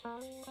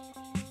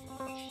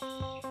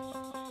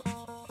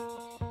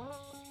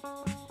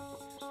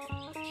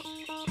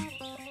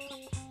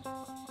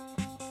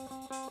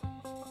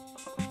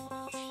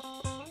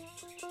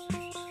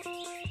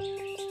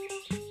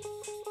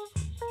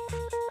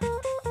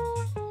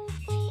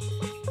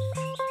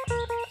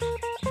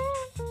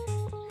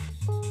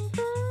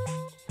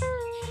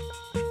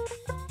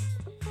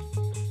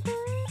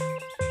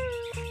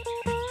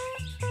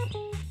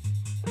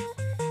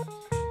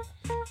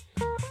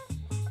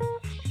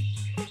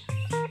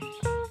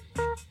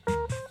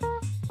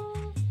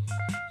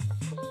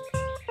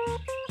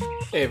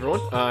Hey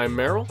everyone, I'm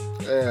Merrill,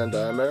 And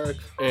I'm Eric.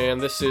 and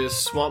this is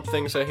Swamp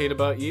Things I Hate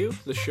About You,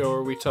 the show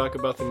where we talk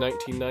about the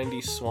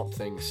 1990s Swamp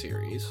Thing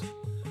series.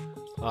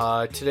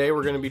 Today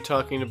we're going to be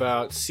talking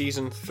about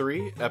Season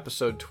 3,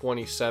 Episode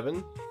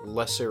 27,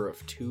 Lesser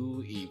of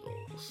Two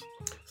Evils.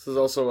 This is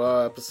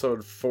also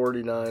episode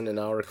 49 in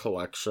our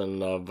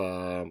collection of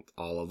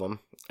all of them,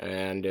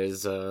 and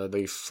is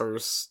the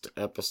first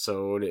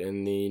episode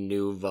in the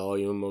new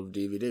volume of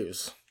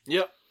DVDs.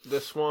 Yep,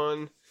 this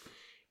one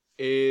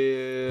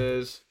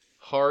is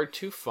hard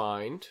to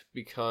find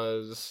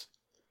because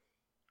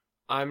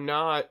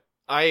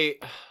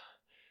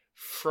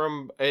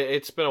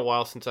it's been a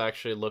while since I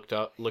actually looked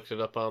it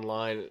up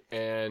online,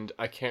 and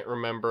I can't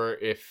remember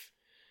if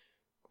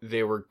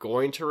they were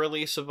going to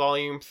release a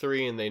volume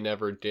 3 and they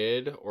never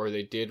did, or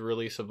they did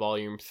release a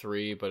volume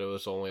 3 but it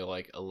was only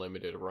like a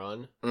limited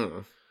run.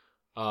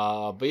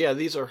 But yeah,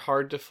 these are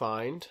hard to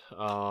find.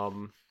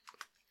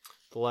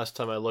 The last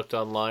time I looked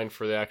online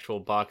for the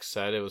actual box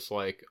set, it was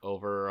like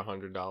over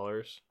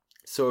 $100.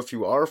 So if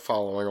you are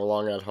following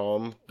along at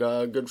home,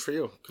 good for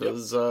you,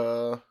 because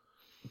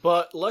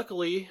But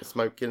luckily, this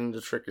might get into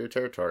trickier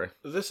territory.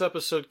 this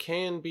episode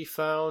can be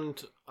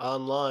found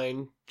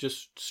online,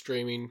 just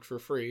streaming for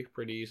free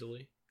pretty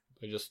easily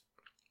by just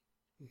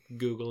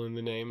Googling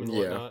the name and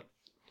whatnot.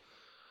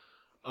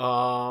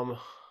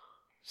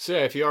 So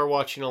yeah, if you are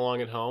watching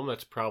along at home,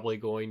 that's probably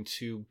going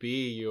to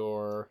be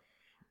your...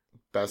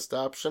 Best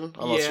option,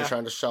 unless Yeah. you're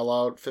trying to shell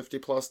out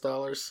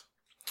 $50+.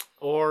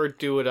 Or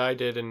do what I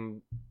did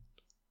and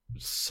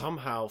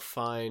somehow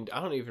find...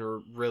 I don't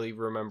even really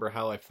remember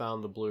how I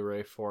found the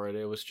Blu-ray for it.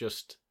 It was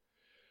just...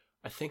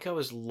 I think I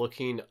was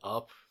looking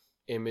up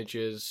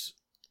images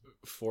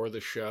for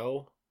the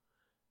show,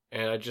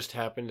 and I just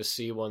happened to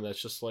see one that's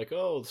just like,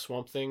 oh, the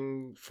Swamp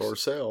Thing... For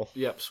sale.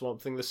 Yep,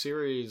 Swamp Thing the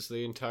series,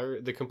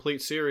 the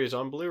complete series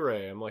on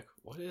Blu-ray. I'm like,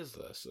 what is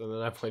this? And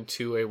then I went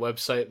to a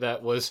website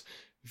that was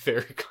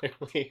very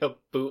clearly a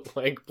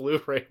bootleg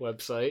Blu-ray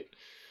website.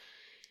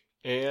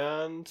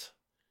 And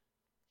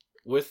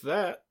with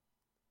that,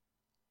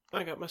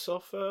 I got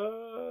myself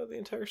the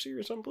entire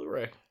series on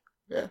Blu-ray.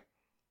 Yeah.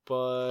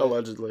 But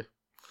Allegedly.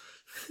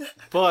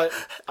 But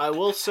I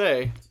will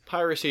say,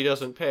 piracy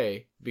doesn't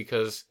pay,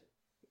 because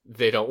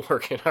they don't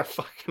work in our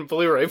fucking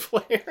Blu-ray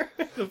player.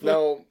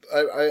 No,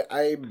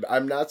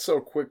 I'm not so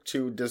quick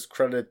to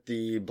discredit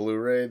the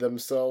Blu-ray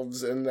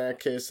themselves in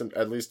that case, and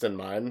at least in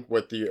mine.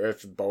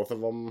 If both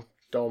of them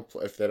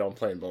if they don't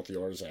play in both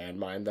yours and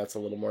mine, that's a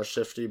little more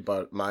shifty.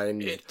 But mine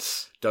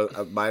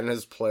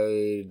has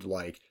played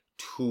like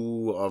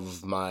 2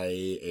 of my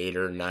 8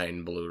 or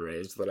 9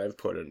 Blu-rays that I've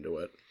put into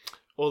it.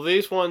 Well,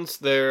 these ones,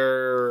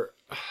 they're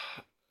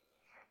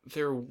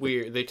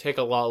weird. They take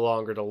a lot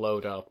longer to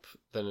load up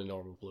than a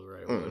normal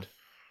Blu-ray would.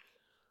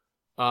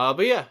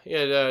 But yeah,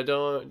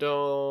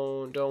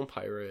 don't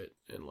pirate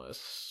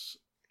unless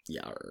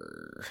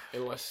You're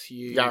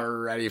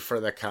ready for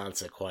the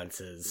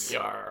consequences.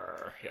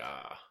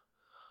 yeah.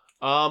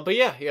 But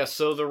yeah.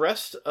 So the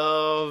rest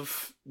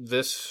of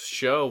this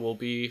show will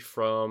be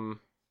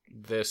from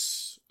that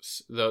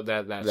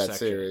section,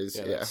 series,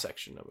 that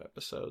section of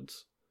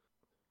episodes.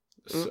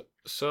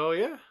 So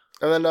yeah.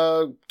 And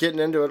then getting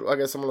into it, I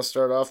guess I'm going to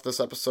start off. This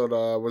episode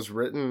was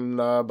written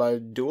by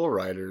dual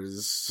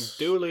writers.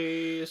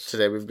 Doolies.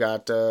 Today we've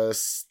got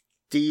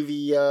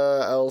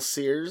Stevia L.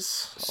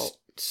 Sears.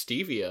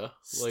 Stevia.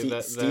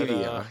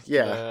 Stevia.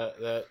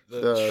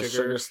 The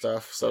sugar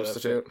stuff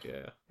substitute.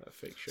 That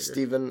fake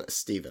sugar.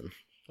 Steven.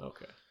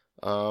 Okay.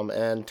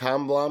 And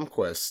Tom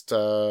Blomquist,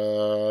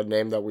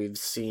 name that we've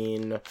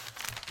seen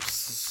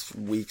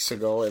weeks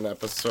ago in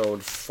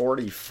episode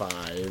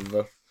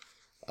 45.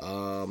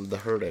 The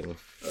Hurting.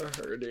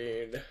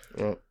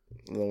 The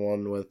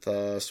one with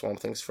Swamp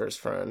Thing's first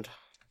friend.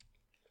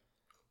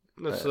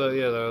 That's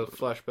the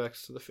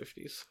flashbacks to the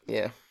 50s.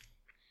 Yeah.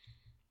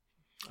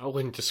 I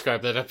wouldn't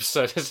describe that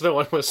episode as the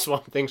one with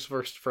Swamp Thing's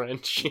first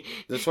friend.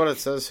 That's what it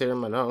says here in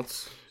my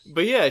notes.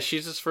 But yeah,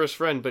 she's his first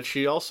friend, but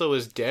she also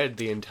is dead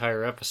the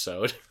entire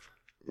episode.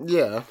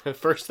 Yeah. The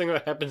first thing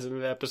that happens in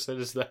the episode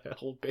is that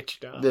old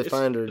bitch dies. They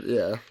find her,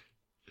 yeah.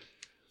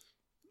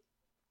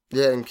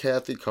 Yeah, and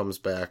Kathy comes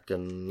back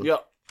and...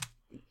 Yep.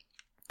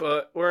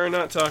 But we're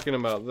not talking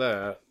about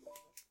that.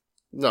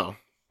 No.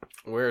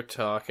 We're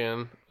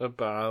talking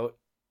about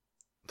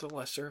The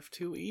Lesser of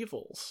Two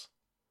Evils.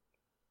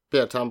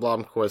 Yeah, Tom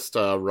Blomquist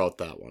wrote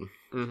that one.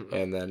 Mm-hmm.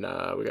 And then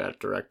we got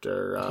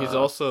director... He's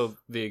also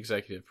the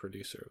executive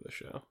producer of the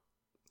show.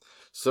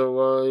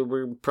 So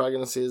we're probably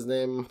going to see his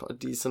name a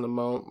decent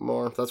amount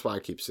more. That's why I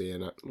keep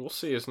seeing it. We'll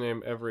see his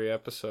name every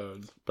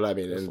episode. But I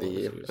mean, in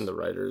the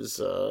writers...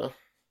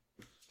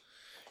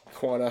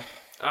 corner.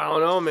 I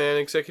don't know, man.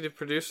 Executive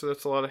producer,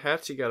 that's a lot of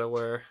hats you gotta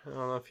wear. I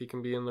don't know if he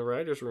can be in the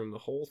writer's room the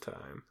whole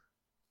time.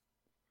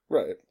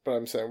 Right, but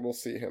I'm saying we'll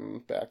see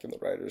him back in the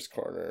writer's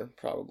corner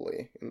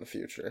probably in the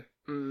future.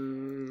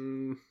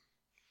 No,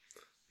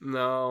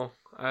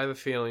 I have a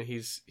feeling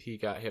he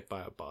got hit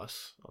by a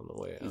bus on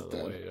the way to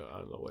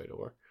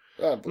work.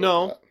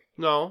 No,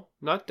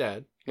 not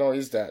dead. No,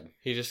 he's dead.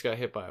 He just got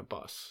hit by a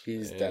bus.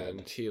 He's and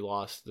dead. He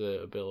lost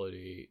the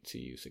ability to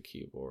use a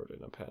keyboard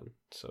and a pen,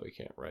 so he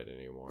can't write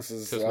anymore. This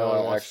is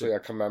a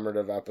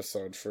commemorative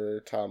episode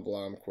for Tom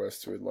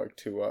Blomquist. We'd like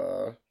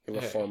to give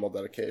a formal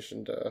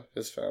dedication to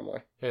his family.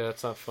 Hey,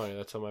 that's not funny.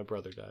 That's how my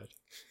brother died.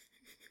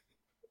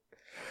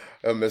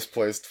 A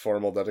misplaced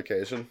formal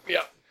dedication?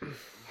 Yeah.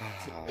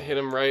 Hit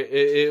him right.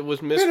 It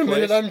was misplaced. Wait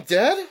a minute, I'm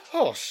dead?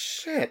 Oh,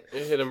 shit.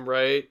 It hit him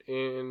right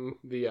in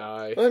the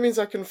eye. Well, that means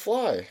I can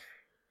fly.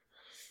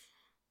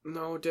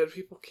 No, dead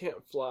people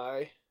can't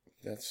fly.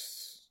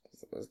 It's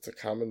a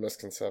common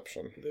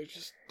misconception. They're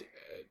just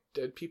dead.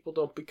 Dead people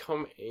don't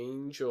become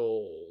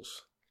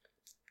angels.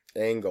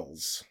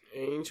 Angles.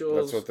 Angels.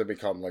 That's what they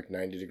become, like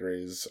 90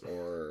 degrees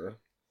or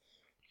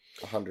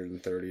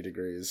 130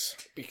 degrees.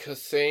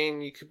 Because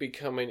saying you could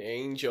become an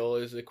angel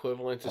is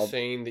equivalent to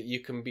saying that you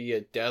can be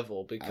a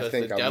devil, because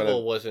the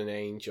devil was an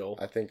angel.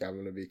 I think I'm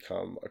going to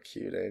become a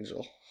cute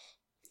angel.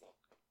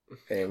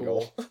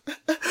 Angle. Cool.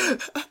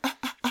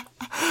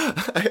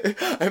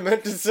 I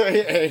meant to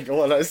say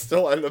angle, and I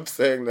still end up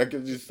saying that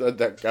because you said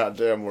that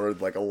goddamn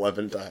word like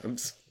 11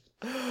 times.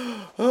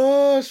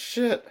 Oh,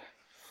 shit.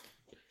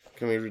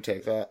 Can we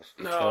retake that?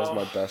 No. That was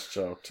my best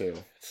joke, too.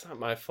 It's not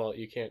my fault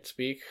you can't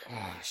speak.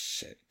 Oh,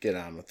 shit. Get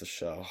on with the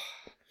show.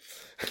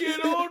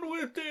 Get on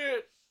with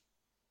it!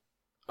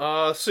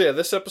 So yeah,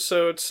 this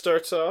episode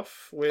starts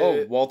off with...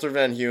 Oh, Walter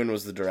Van Heusen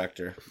was the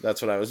director.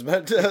 That's what I was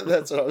meant to...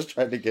 That's what I was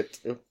trying to get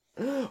to.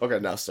 Okay,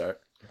 now start.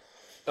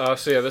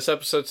 So yeah, this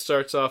episode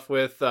starts off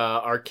with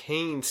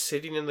Arcane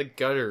sitting in the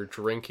gutter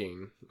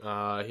drinking.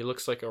 He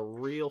looks like a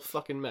real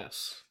fucking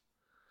mess.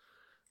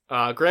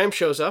 Graham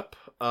shows up,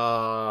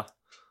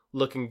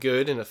 looking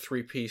good in a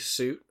 3-piece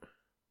suit.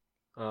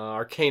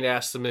 Arcane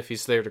asks him if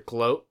he's there to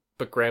gloat,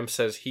 but Graham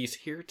says he's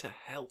here to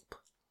help.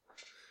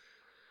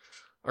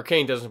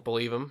 Arcane doesn't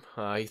believe him.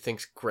 He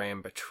thinks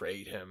Graham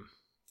betrayed him.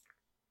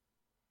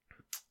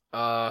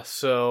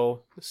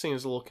 So this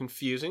seems a little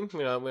confusing.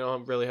 We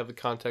don't really have the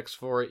context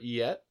for it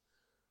yet.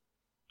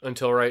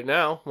 Until right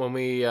now, when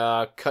we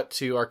cut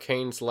to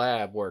Arcane's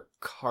lab, where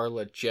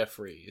Carla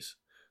Jeffries,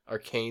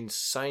 Arcane's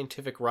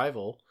scientific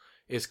rival,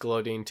 is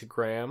gloating to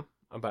Graham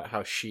about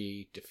how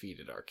she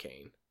defeated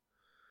Arcane.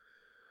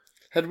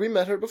 Had we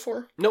met her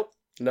before? Nope.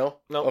 No?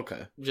 Nope.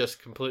 Okay.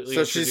 Just completely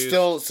So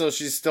introduced.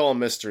 she's still a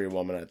mystery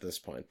woman at this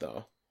point,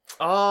 though.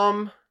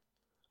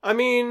 I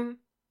mean,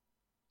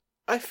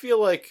 I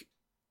feel like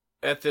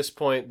at this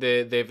point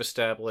they've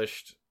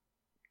established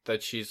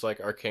that she's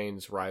like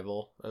Arcane's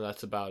rival, and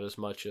that's about as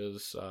much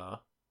as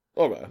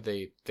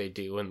okay. they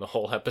do in the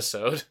whole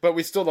episode. But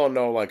we still don't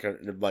know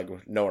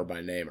know her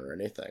by name or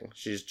anything.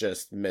 She's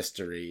just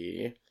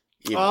mystery.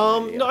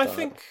 No, I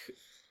think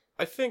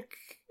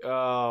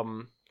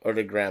or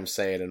did Graham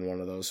say it in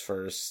one of those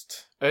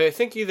first? I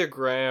think either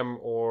Graham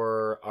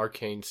or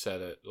Arcane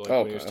said it, like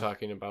when he was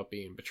talking about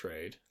being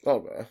betrayed.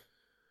 Okay.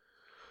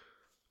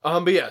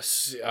 But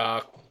yes,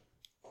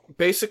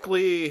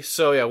 basically,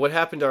 so yeah, what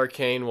happened to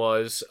Arcane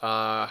was,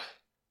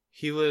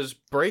 he was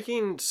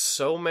breaking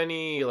so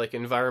many, like,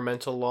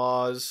 environmental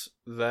laws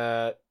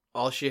that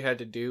all she had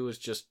to do was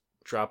just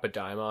drop a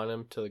dime on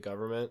him to the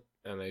government,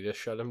 and they just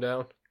shut him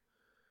down.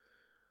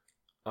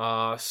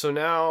 So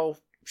now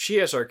she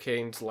has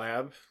Arcane's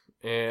lab,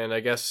 and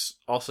I guess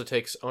also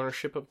takes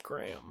ownership of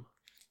Graham.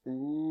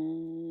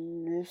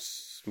 Ooh,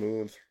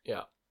 smooth.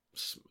 Yeah.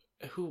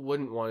 Who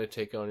wouldn't want to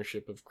take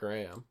ownership of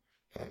Graham?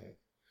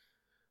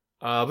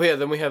 But yeah,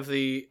 then we have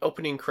the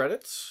opening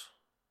credits,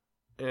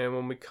 and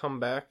when we come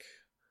back,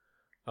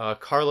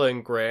 Carla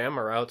and Graham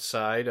are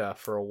outside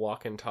for a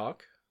walk and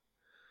talk.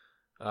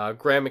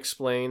 Graham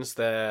explains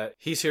that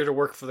he's here to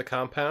work for the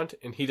compound,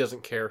 and he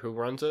doesn't care who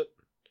runs it.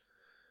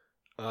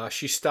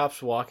 She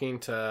stops walking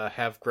to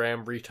have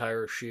Graham retire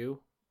her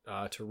shoe,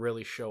 to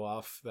really show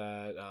off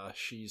that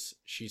she's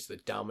the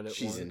dominant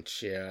one. She's in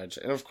charge.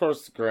 And of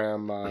course,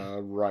 Graham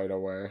right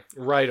away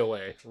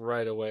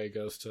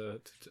goes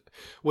to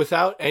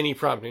without any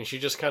prompting. She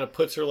just kind of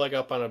puts her leg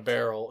up on a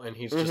barrel, and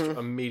he's just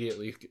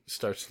immediately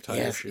starts to tie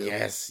her shoe.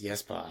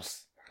 Yes,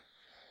 boss.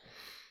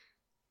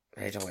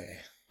 Right away.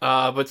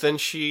 But then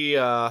she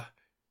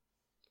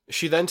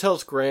then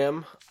tells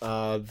Graham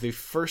the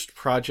first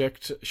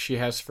project she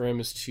has for him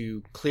is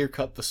to clear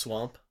cut the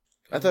swamp.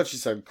 I thought she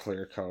said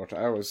clear coat.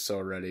 I was so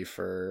ready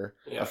for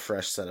a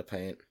fresh set of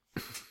paint.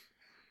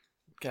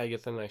 Gotta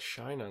get the nice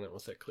shine on it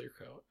with that clear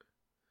coat.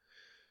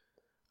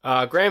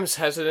 Graham's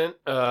hesitant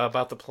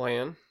about the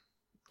plan,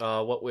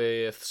 what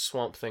with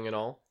Swamp Thing and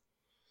all.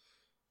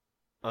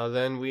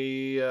 Then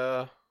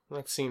that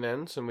scene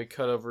ends, and we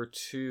cut over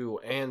to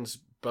Anne's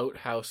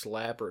boathouse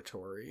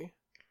laboratory,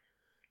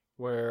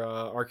 where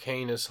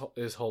Arcane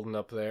is holding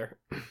up there.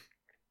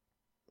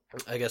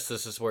 I guess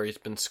this is where he's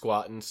been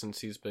squatting since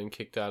he's been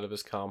kicked out of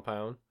his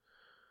compound.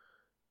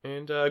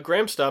 And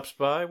Graham stops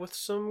by with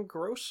some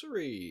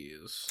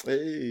groceries.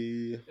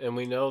 Hey. And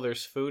we know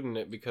there's food in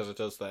it because it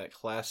does that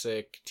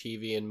classic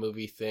TV and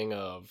movie thing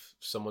of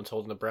someone's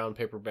holding a brown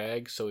paper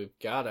bag, so we've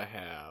got to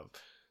have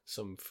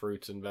some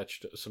fruits and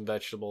some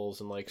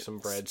vegetables and like some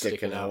bread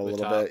sticking out a the little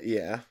top. bit,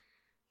 yeah.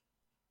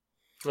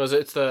 Was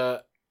it's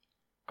the?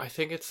 I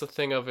think it's the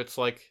thing of it's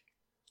like.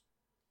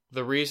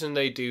 The reason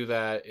they do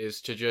that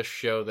is to just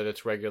show that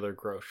it's regular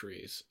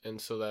groceries, and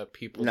so that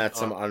people Not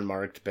some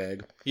unmarked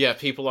bag. Yeah,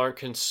 people aren't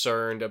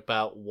concerned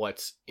about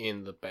what's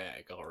in the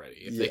bag already.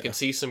 If they can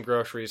see some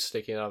groceries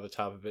sticking out of the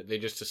top of it, they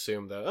just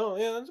assume that, oh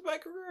yeah, that's a bag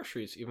of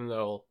groceries, even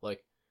though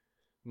like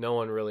no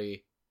one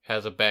really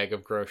has a bag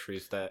of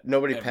groceries that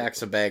nobody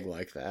packs a bag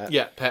like that.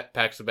 Yeah,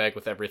 packs a bag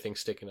with everything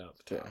sticking out of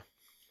the top.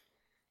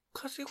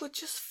 Because it would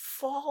just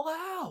fall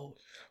out.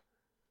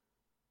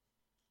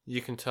 You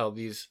can tell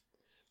these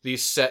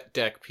set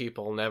deck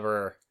people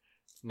never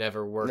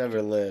worked.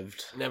 Never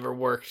lived. Never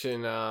worked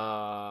in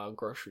a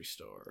grocery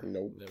store.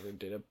 Nope.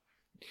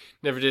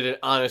 Never did an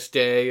honest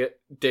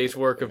day's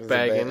work of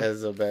bagging.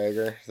 As a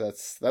bagger.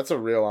 That's a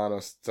real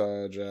honest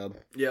job.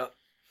 Yeah.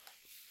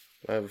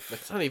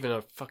 It's not even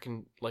a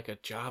fucking like a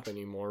job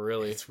anymore,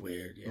 really. It's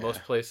weird, yeah.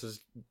 Most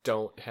places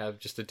don't have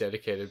just a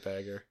dedicated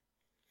bagger.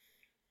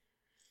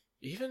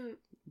 Even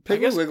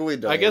Piggly Wiggly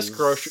does. I guess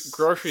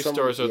grocery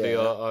stores are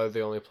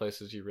the only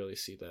places you really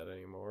see that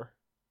anymore.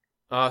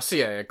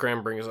 So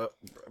Graham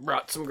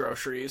brought some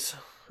groceries,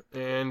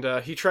 and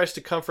he tries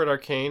to comfort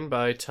Arcane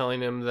by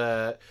telling him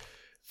that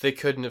they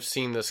couldn't have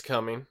seen this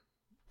coming.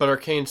 But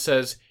Arcane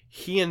says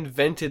he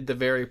invented the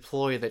very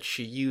ploy that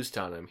she used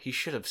on him. He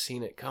should have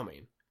seen it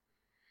coming.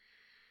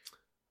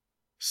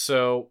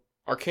 So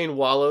Arcane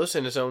wallows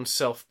in his own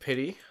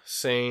self-pity,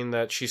 saying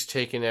that she's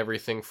taken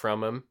everything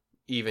from him,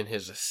 even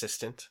his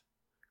assistant.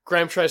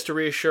 Graham tries to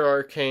reassure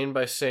Arcane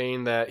by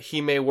saying that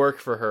he may work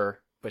for her,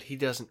 but he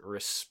doesn't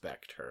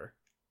respect her.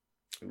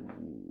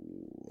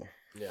 Ooh.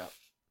 Yeah.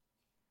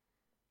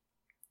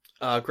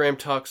 Graham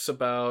talks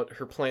about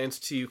her plans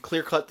to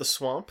clear-cut the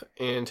swamp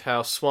and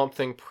how Swamp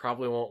Thing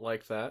probably won't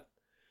like that.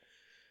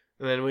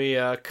 And then we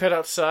cut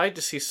outside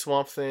to see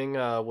Swamp Thing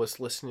was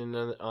listening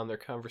on their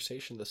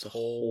conversation this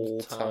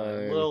whole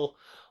time. Little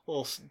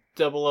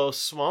 00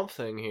 Swamp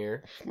Thing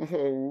here.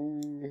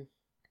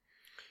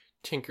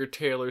 Tinker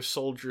Tailor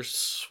Soldier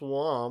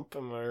Swamp,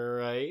 am I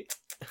right?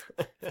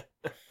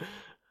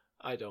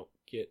 I don't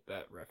get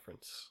that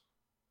reference.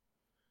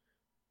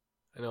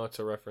 I know it's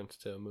a reference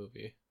to a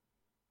movie.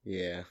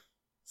 Yeah,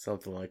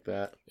 something like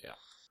that.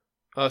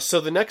 Yeah. So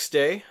the next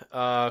day,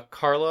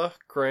 Carla,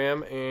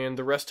 Graham, and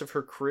the rest of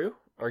her crew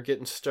are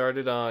getting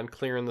started on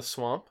clearing the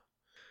swamp.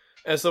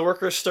 As the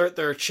workers start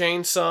their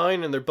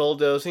chainsawing and their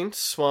bulldozing,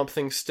 Swamp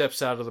Thing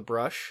steps out of the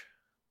brush.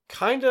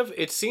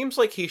 It seems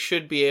like he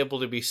should be able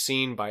to be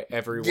seen by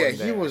everyone. Yeah,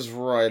 he was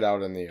right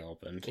out in the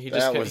open.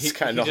 That was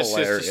kind of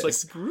hilarious.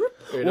 Just like,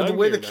 well, the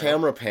way the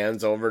camera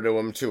pans over to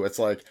him, too, it's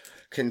like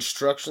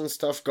construction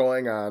stuff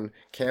going on.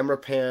 Camera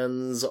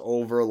pans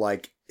over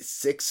like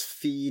 6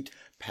 feet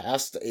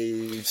past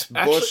a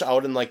bush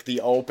out in like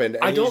the open,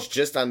 and he's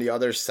just on the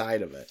other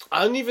side of it.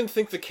 I don't even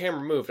think the camera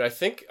moved. I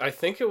think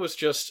it was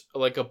just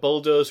like a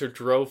bulldozer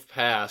drove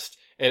past.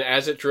 And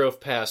as it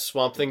drove past,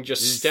 Swamp Thing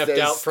just stepped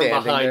out from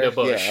behind a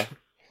bush.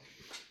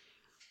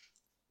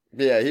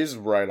 Yeah, he's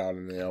right out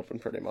in the open,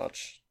 pretty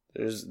much.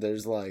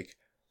 There's like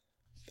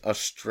a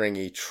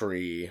stringy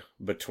tree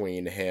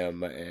between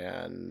him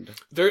and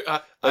there's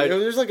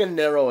like a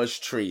narrowish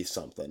tree.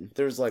 Something.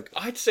 There's like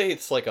I'd say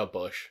it's like a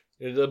bush.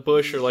 It's a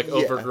bush or like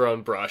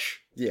overgrown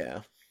brush.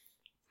 Yeah.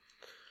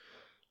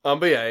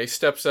 But yeah, he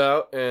steps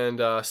out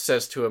and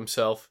says to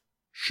himself,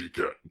 "She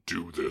can't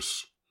do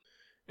this."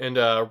 And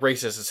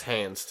raises his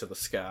hands to the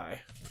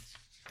sky.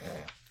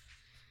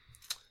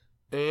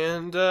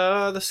 And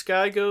the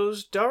sky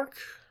goes dark,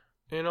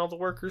 and all the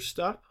workers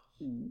stop.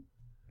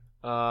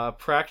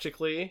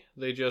 Practically,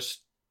 they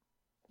just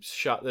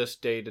shot this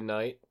day to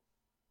night.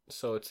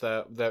 So it's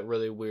that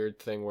really weird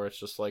thing where it's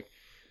just like,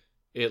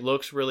 it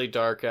looks really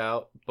dark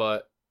out,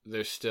 but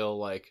there's still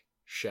like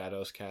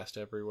shadows cast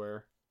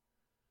everywhere.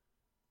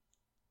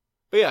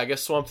 But yeah, I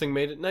guess Swamp Thing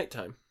made it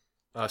nighttime.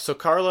 So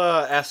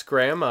Carla asks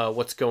Graham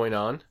what's going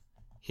on.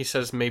 He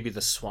says maybe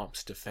the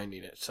swamp's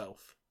defending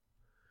itself.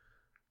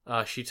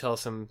 She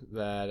tells him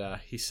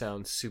that he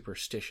sounds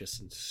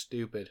superstitious and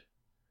stupid.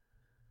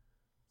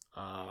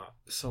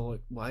 So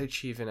like, why did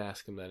she even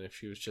ask him that if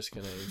she was just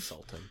going to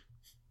insult him?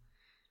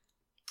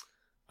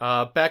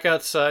 Back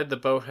outside the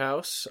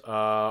boathouse,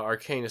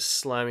 Arcane is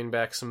slamming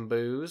back some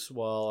booze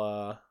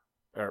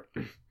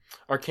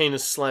Arcane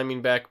is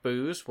slamming back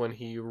booze when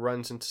he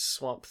runs into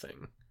Swamp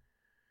Thing.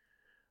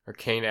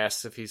 Arcane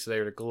asks if he's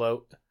there to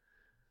gloat,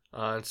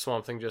 and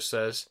Swamp Thing just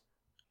says,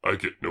 "I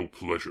get no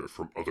pleasure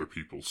from other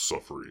people's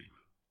suffering,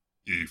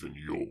 even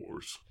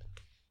yours."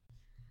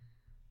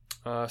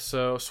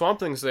 So Swamp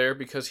Thing's there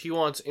because he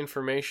wants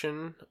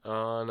information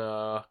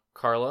on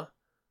Carla,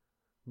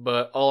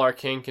 but all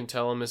Arcane can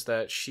tell him is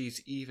that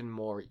she's even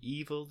more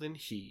evil than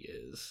he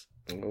is.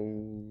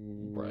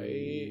 Oh.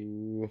 Right?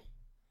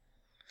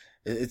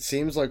 It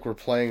seems like we're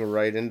playing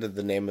right into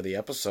the name of the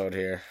episode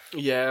here.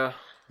 Yeah.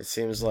 It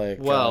seems like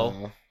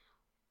well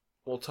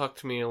talk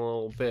to me in a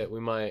little bit. We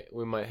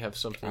might have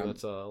something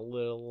that's a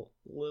little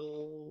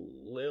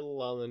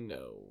on the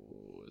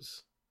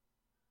nose.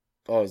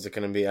 Oh, is it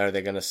going to be? Are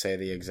they going to say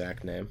the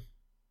exact name?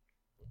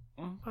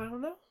 I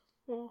don't know.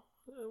 Well,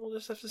 we'll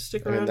just have to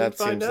stick I mean, around that and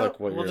find seems out. like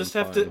what we'll you're just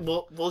have to.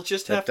 implying. We'll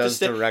just That have to does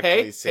stick.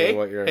 directly say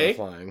what you're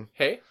implying.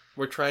 Hey,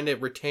 we're trying to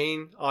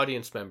retain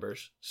audience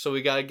members, so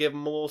we gotta give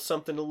them a little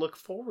something to look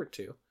forward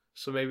to.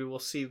 So maybe we'll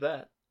see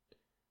that,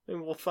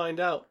 and we'll find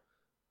out.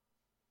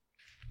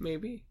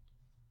 Maybe.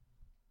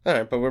 All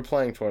right, but we're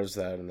playing towards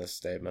that in this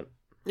statement.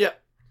 Yeah.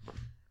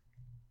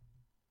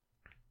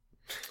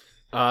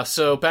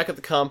 So back at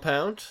the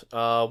compound,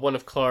 one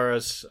of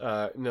Carla's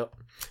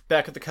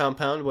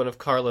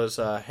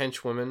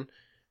henchwomen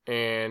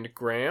and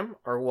Graham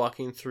are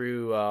walking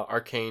through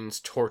Arcane's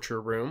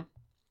torture room.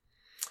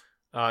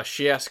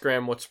 She asks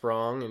Graham what's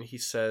wrong, and he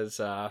says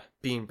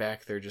being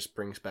back there just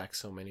brings back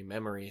so many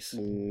memories.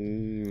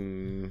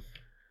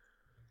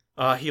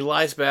 He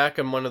lies back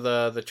on one of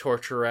the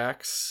torture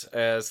racks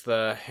as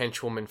the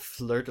henchwoman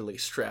flirtily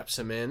straps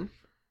him in.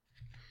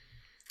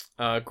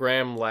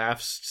 Graham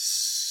laughs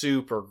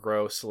super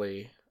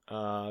grossly,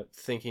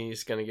 thinking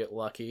he's going to get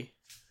lucky.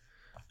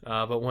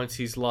 But once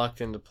he's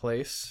locked into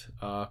place,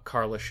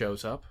 Carla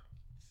shows up.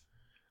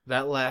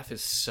 That laugh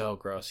is so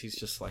gross. He's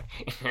just like...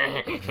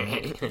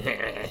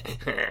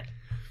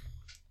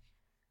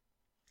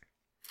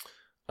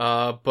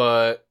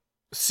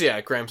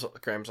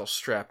 Graham's all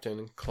strapped in,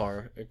 and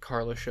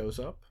Carla shows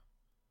up.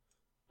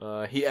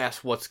 He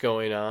asks what's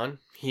going on.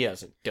 He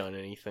hasn't done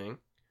anything.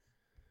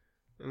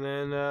 And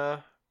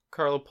then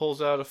Carla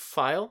pulls out a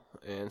file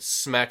and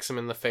smacks him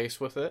in the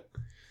face with it.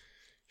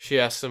 She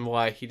asks him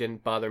why he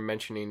didn't bother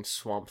mentioning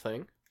Swamp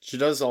Thing. She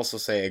does also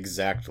say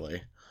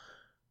exactly.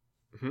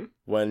 Mm-hmm.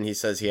 When he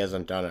says he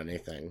hasn't done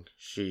anything,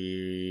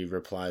 she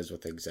replies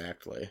with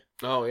exactly.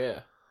 Oh, yeah.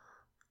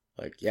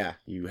 Like, yeah,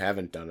 you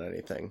haven't done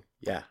anything.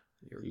 Yeah,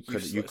 you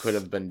could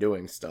have been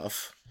doing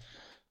stuff.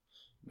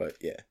 But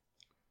yeah.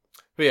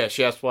 But yeah,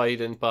 she asks why he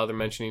didn't bother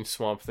mentioning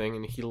Swamp Thing,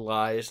 and he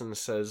lies and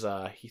says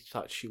he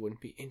thought she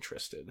wouldn't be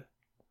interested.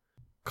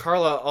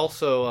 Carla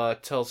also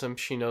tells him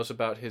she knows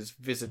about his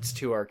visits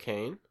to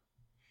Arcane.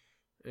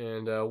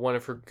 And one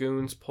of her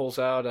goons pulls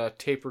out a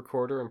tape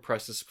recorder and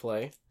presses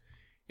play.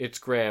 It's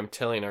Graham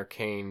telling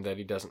Arcane that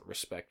he doesn't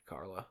respect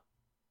Carla.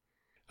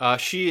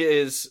 She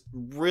is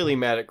really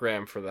mad at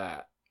Graham for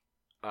that.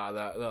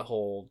 The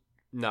whole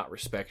not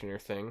respecting her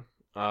thing.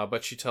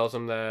 But she tells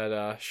him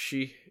that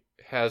she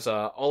has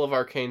all of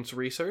Arcane's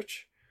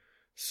research.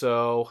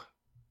 So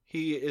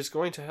he is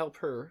going to help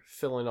her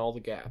fill in all the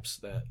gaps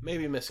that may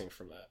be missing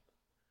from that.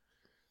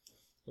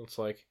 It's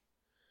like,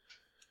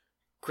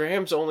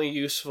 Graham's only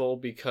useful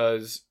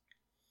because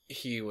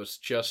he was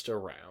just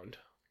around.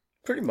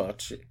 Pretty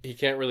much. He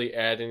can't really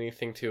add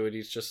anything to it.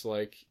 He's just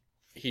like,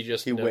 he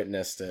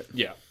witnessed it.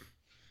 Yeah.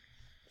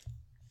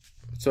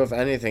 So if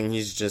anything,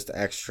 he's just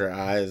extra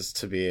eyes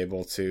to be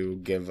able to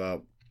give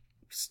up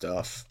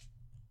stuff.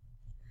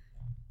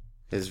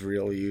 His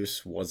real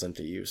use wasn't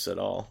a use at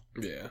all.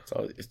 Yeah.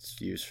 So it's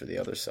use for the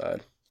other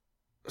side.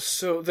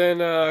 So then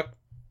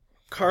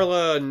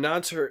Carla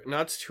nods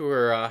to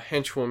her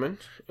henchwoman,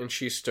 and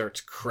she starts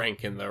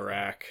cranking the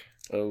rack.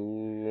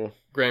 Oh.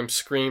 Graham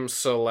screams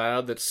so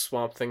loud that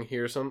Swamp Thing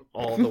hears him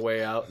all the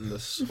way out in the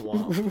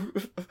swamp.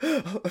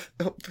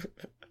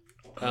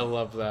 I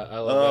love that.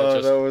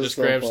 Just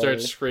so Graham funny.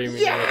 starts screaming.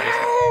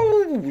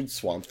 Yeah!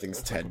 Swamp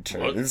Thing's 10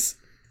 turns.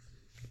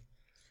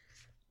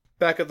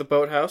 Back at the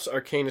boathouse,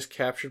 Arcane is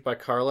captured by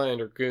Carla and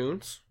her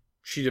goons.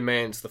 She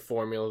demands the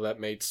formula that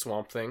made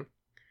Swamp Thing.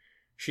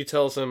 She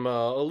tells him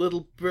a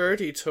little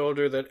birdie told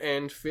her that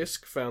Anne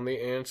Fisk found the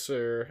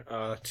answer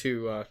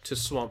to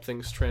Swamp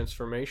Thing's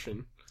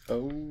transformation.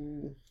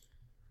 Oh.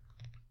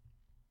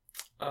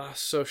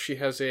 So she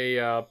has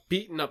a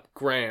beaten up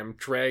Graham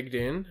dragged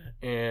in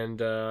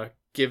and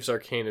gives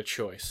Arcane a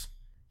choice.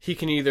 He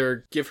can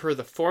either give her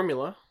the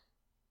formula,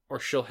 or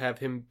she'll have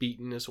him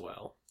beaten as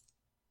well.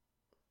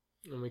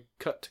 And we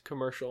cut to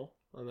commercial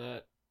on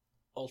that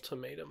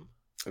ultimatum.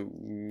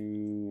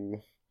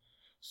 Ooh.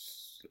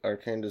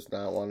 Arcane does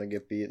not want to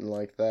get beaten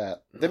like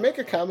that. They make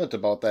a comment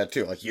about that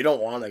too. Like, you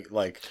don't want to,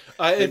 like,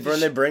 when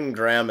they bring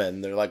Graham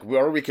in, they're like,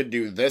 or we could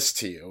do this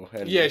to you.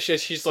 And yeah,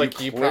 she's like,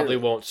 you probably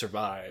won't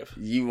survive.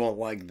 You won't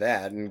like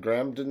that. And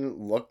Graham didn't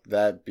look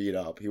that beat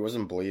up. He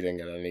wasn't bleeding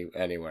at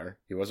anywhere.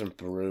 He wasn't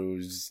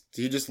bruised.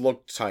 He just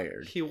looked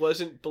tired. He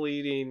wasn't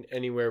bleeding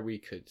anywhere we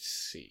could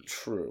see.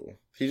 True.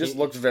 He just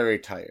looked very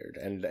tired.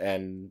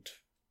 And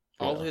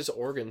all his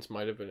organs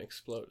might have been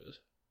exploded.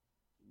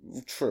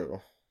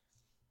 True.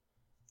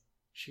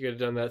 She could have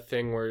done that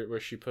thing where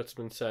she puts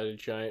him inside a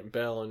giant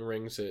bell and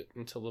rings it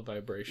until the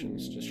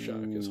vibrations just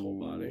shock his whole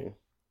body.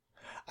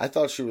 I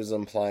thought she was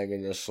implying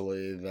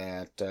initially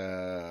that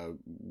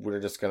we're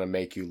just gonna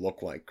make you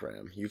look like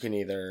Graham. You can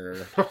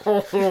either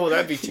oh,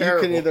 that'd be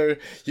terrible.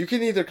 You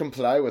can either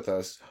comply with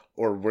us,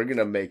 or we're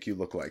gonna make you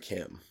look like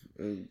him.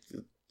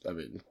 I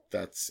mean,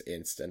 that's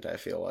instant. I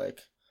feel like.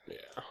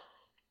 Yeah.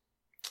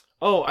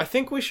 Oh, I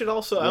think we should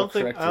also. I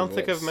don't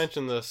think I've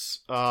mentioned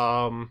this.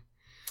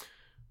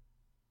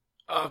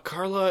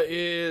 Carla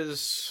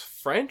is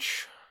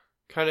French.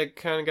 Kind of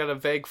got a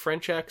vague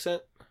French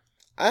accent.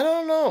 I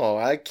don't know.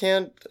 I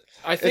can't.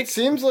 I think it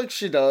seems like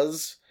she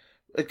does.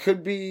 It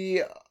could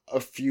be a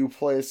few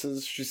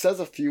places. She says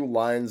a few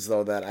lines,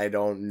 though, that I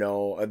don't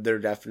know. They're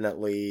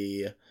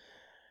definitely...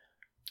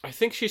 I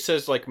think she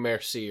says, like,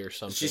 merci or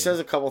something. She says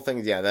a couple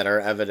things, yeah, that are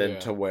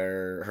evident to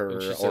where her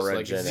and she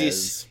origin says, like,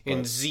 is.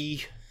 In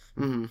Z.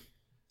 Mm-hmm.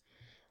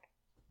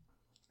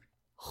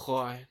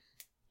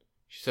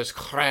 She says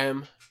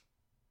crème.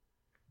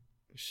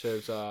 She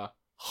says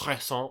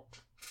croissant.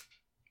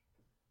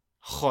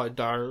 Hors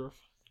d'oeuvre.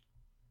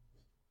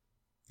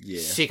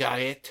 Yeah.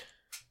 Cigarette.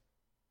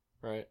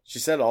 Right. She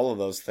said all of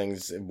those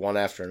things one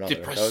after another.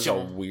 Depression. That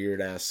was a weird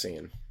ass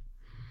scene.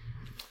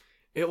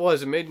 It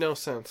was. It made no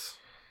sense.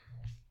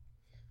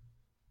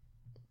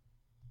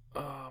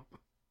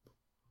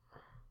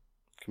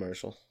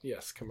 Commercial.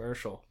 Yes,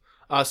 commercial.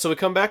 So we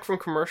come back from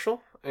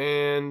commercial,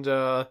 and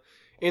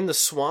in the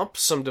swamp,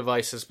 some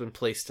device has been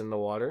placed in the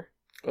water.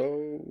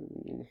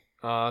 Oh.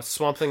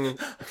 Swamp Thing.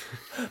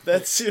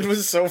 That scene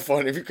was so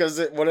funny because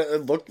it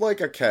looked like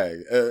a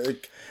keg.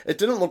 It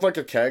didn't look like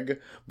a keg,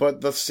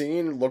 but the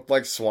scene looked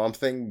like Swamp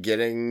Thing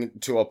getting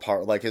to a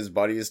part. Like his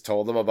buddies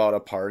told him about a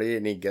party,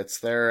 and he gets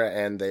there,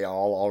 and they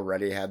all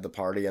already had the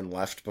party and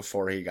left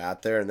before he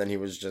got there, and then he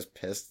was just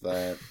pissed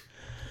that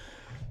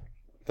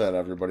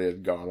everybody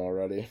had gone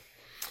already.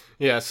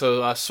 Yeah.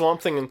 So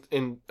Swamp Thing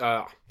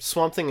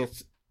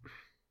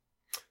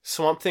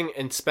Swamp Thing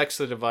inspects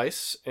the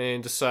device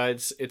and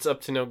decides it's up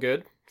to no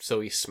good,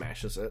 so he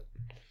smashes it.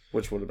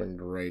 Which would have been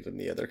great in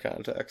the other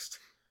context.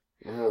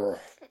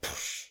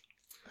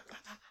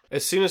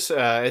 As soon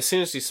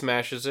as he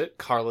smashes it,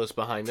 Carla's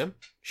behind him.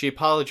 She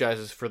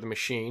apologizes for the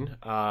machine,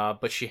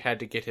 but she had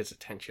to get his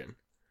attention.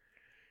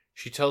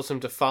 She tells him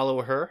to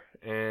follow her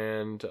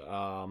and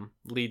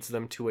leads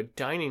them to a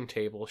dining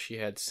table she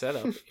had set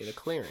up in a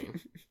clearing.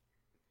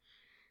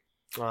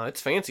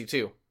 It's fancy,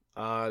 too.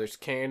 There's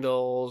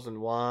candles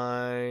and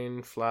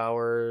wine,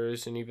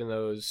 flowers, and even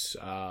those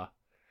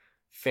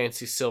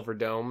fancy silver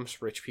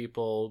domes rich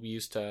people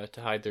use to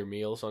hide their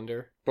meals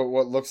under. But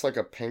what looks like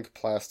a pink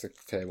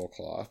plastic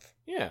tablecloth.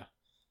 Yeah.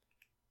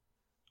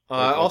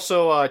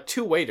 Also,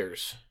 2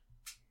 waiters.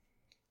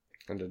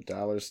 And a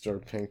dollar store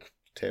pink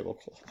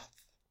tablecloth.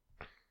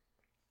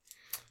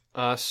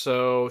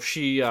 So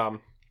she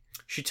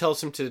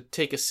tells him to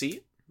take a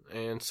seat,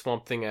 and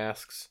Swamp Thing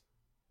asks,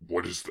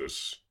 What is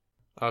this?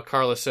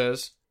 Carla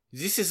says,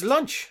 "This is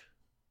lunch,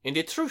 and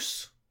a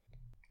truce."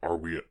 Are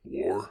we at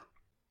war?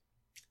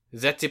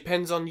 "That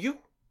depends on you."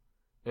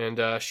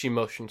 And she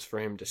motions for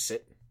him to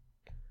sit.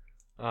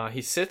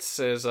 He sits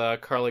as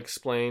Carla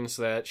explains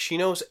that she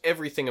knows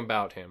everything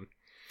about him.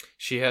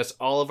 She has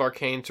all of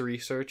Arcane to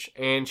research,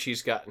 and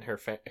she's gotten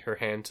her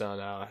hands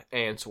on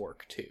Anne's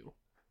work, too.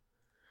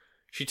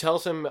 She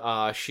tells him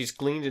she's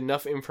gleaned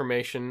enough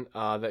information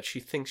that she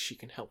thinks she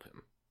can help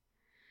him.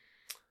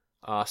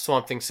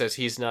 Swamp Thing says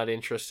he's not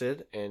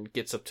interested and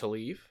gets up to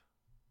leave.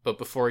 But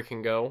before he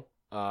can go,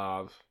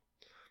 Carla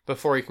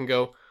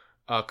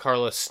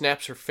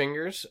snaps her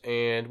fingers,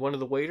 and one of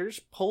the waiters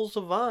pulls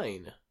a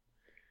vine.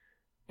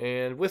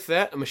 And with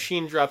that, a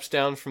machine drops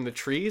down from the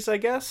trees, I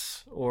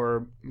guess?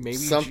 Or maybe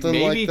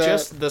like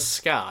just the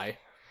sky.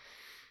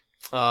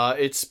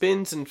 It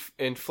spins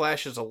and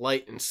flashes a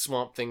light in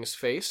Swamp Thing's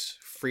face,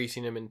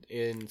 freezing him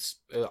in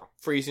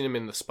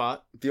the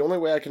spot. The only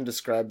way I can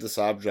describe this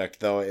object,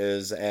 though,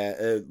 is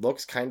it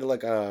looks kind of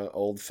like a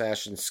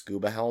old-fashioned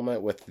scuba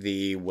helmet with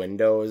the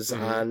windows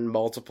on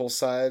multiple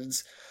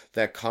sides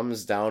that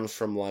comes down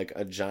from like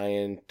a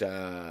giant,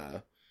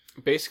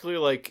 basically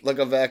like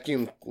a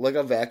vacuum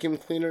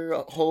cleaner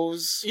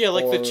hose. Yeah,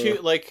 like the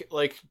tube, like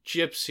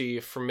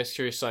Gypsy from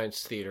Mystery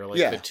Science Theater, like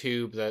the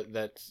tube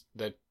that.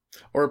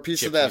 Or a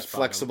piece of that Gypsy's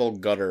flexible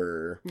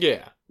gutter.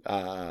 Yeah.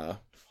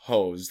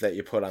 Hose that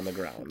you put on the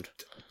ground.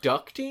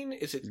 Ducting?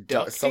 Is it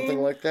ducting?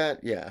 Something like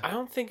that, yeah. I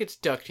don't think it's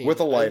ducting. With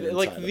a light inside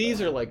like of these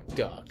it. are like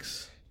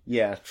ducks.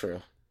 Yeah,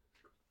 true.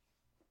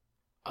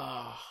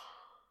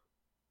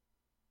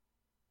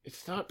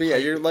 It's not. But yeah,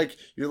 you're like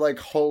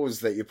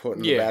hose that you put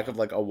in the back of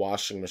like a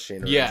washing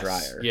machine or a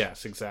dryer.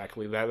 Yes,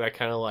 exactly. That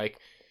kind of like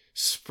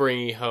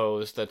springy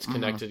hose that's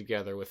connected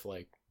together with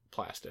like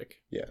plastic.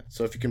 Yeah.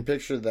 So if you can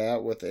picture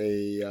that with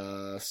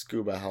a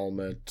scuba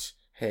helmet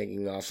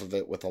hanging off of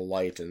it with a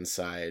light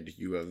inside,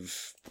 you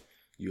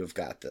have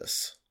got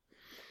this.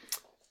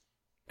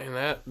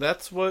 And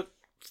that's what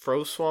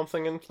froze Swamp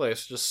Thing in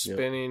place, just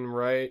spinning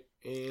right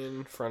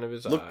in front of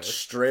his eyes. Looked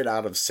straight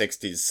out of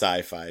 60s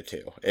sci-fi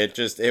too.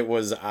 It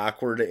was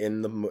awkward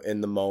in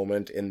the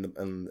moment,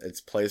 and its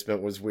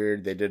placement was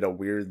weird. They did a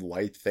weird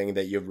light thing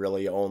that you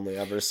really only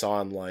ever saw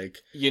in like...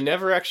 You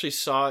never actually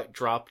saw it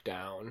drop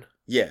down.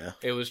 Yeah.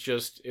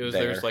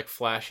 There's like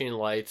flashing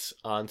lights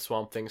on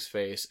Swamp Thing's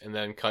face, and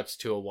then cuts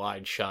to a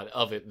wide shot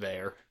of it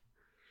there.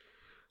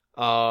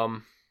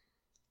 But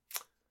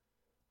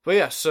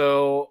yeah,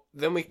 so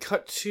then we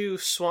cut to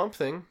Swamp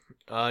Thing,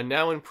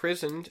 now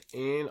imprisoned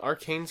in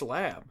Arcane's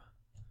lab,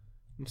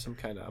 in some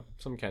kind of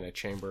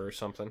chamber or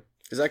something.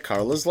 Is that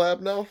Carla's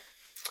lab now?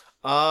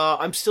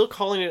 I'm still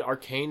calling it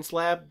Arcane's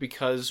lab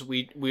because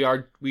we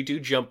do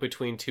jump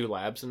between 2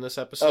 labs in this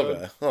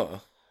episode. Okay.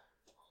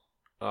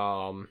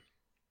 Huh.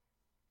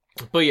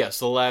 But yes,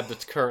 the lab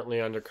that's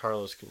currently under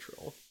Carla's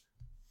control.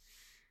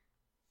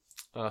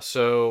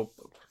 So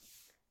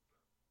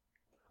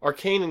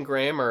Arcane and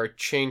Graham are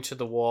chained to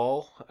the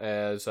wall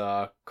as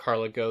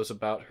Carla goes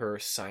about her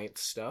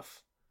science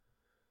stuff.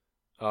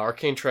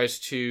 Arcane tries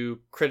to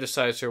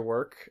criticize her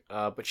work,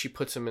 but she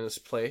puts him in his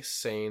place,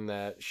 saying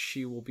that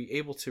she will be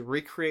able to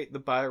recreate the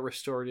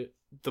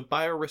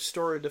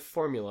biorestorative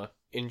formula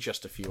in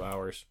just a few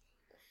hours.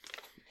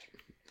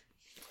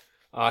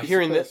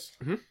 Hearing this...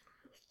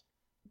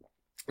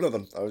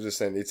 Nothing. I was just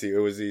saying, it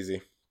was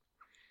easy.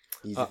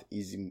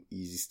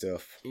 Easy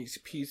stuff. Easy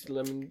peasy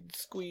lemon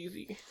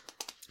squeezy.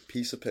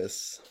 Piece of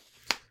piss.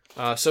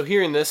 So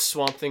hearing this,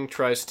 Swamp Thing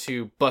tries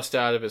to bust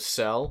out of his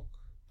cell,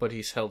 but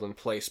he's held in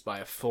place by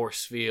a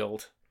force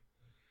field.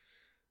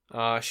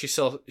 She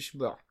tells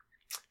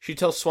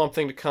Swamp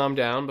Thing to calm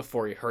down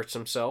before he hurts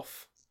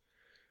himself.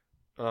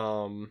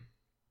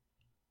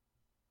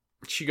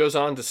 She goes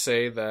on to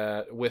say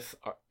that with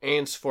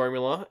Anne's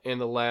formula and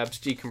the lab's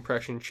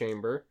decompression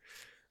chamber,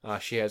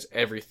 she has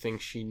everything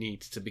she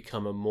needs to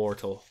become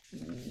immortal.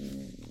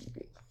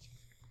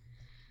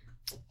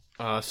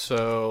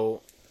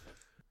 So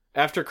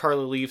after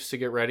Carla leaves to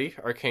get ready,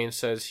 Arcane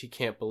says he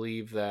can't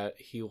believe that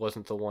he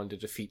wasn't the one to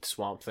defeat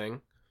Swamp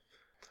Thing.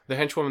 The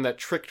henchwoman that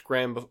tricked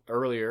Graham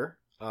earlier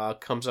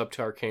comes up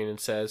to Arcane and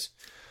says,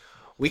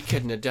 "We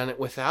couldn't have done it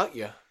without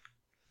you.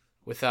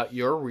 Without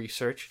your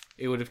research,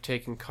 it would have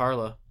taken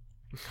Carla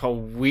a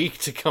week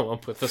to come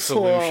up with a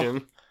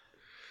solution."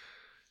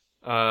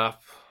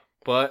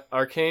 But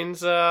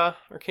Arcane's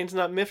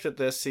not miffed at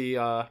this. He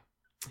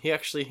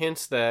actually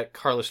hints that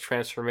Carla's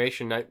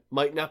transformation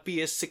might not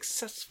be as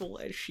successful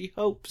as she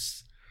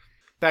hopes.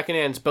 Back in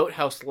Anne's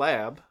boathouse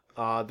lab,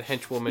 the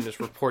henchwoman is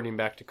reporting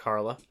back to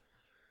Carla.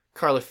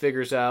 Carla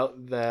figures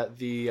out that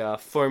the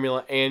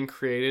formula Anne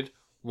created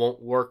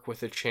won't work with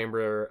the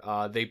chamber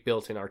they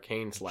built in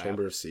Arcane's lab.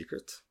 Chamber of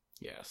Secrets?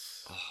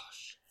 Yes. Oh,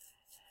 shit.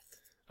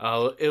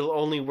 It'll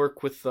only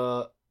work with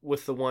the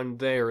one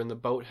there in the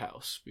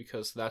boathouse,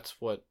 because that's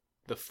what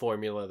the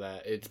formula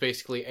that... It's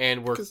basically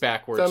Anne worked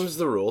backwards. Them's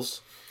the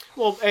rules.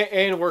 Well,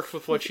 Anne worked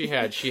with what she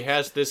had. She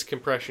has this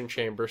compression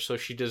chamber, so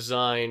she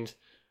designed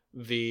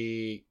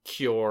the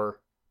cure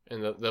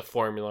and the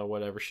formula,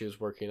 whatever she was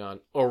working on,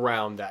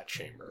 around that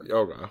chamber.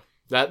 Okay.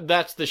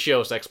 That's the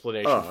show's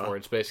explanation for it.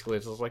 It's basically,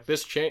 it's like,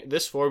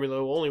 this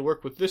formula will only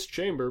work with this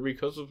chamber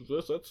because of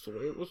this. That's the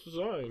way it was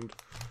designed.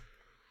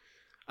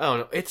 I don't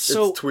know. It's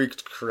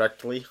tweaked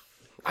correctly.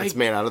 It's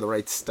made out of the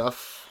right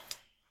stuff.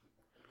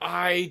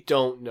 I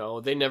don't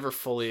know. They never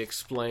fully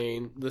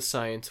explain the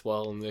science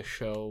well in this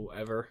show,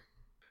 ever.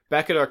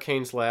 Back at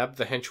Arcane's lab,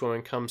 the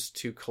henchwoman comes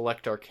to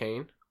collect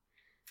Arcane.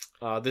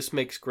 This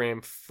makes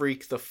Graham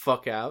freak the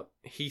fuck out.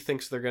 He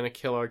thinks they're going to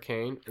kill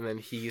Arcane, and then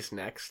he's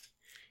next.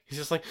 He's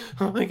just like,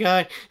 oh my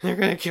god, they're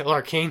going to kill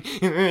Arcane,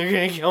 and they're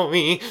going to kill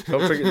me.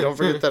 Don't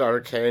forget that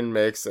Arcane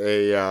makes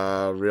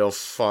a real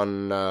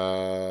fun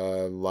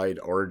light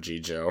orgy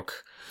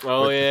joke.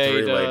 Oh, with yeah, the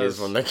three he does. ladies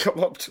when they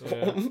come up to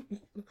him.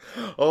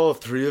 Oh,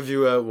 3 of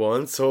you at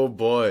once? Oh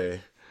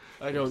boy.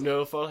 I don't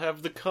know if I'll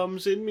have the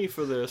cums in me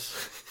for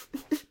this.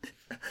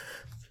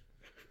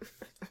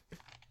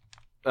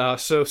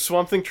 So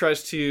Swamp Thing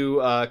tries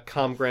to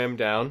calm Graham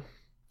down.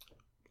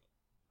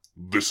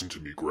 Listen to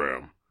me,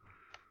 Graham.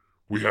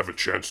 We have a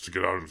chance to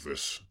get out of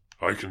this.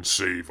 I can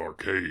save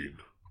Arcane.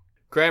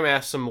 Graham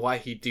asks him why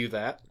he'd do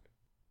that.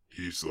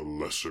 He's the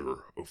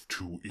lesser of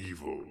 2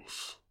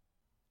 evils.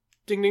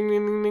 Ding, ding,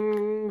 ding, ding,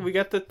 ding. We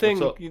got the thing.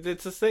 What's up?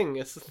 It's a thing.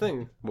 It's the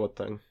thing. What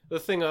thing? The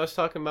thing I was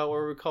talking about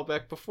where we called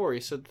back before. He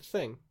said the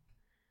thing.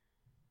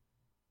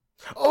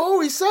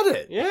 Oh, he said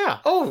it! Yeah.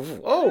 Oh,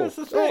 That's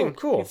the thing. Oh,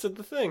 cool. He said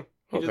the thing.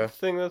 He did Okay. the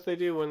thing that they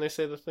do when they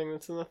say the thing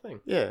that's in the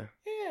thing. Yeah.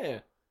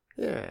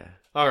 Yeah.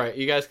 All right,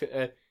 you guys,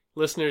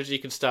 listeners, you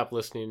can stop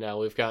listening now.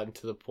 We've gotten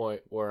to the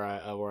point where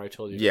I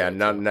told you. Yeah,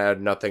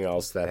 nothing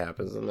else that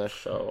happens in this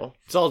show.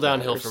 It's all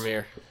downhill from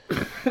here.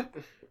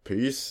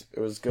 Peace.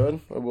 It was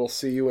good. We'll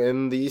see you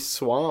in the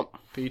swamp.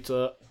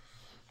 Pizza.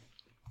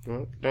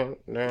 Wicka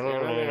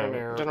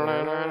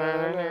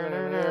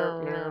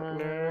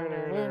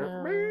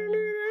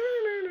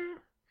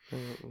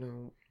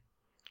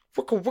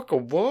wicka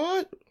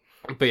what?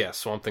 But yeah,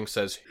 Swamp Thing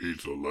says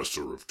He's the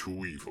lesser of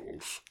 2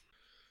 evils.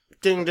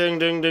 Ding ding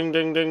ding ding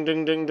ding ding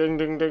ding ding ding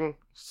ding ding.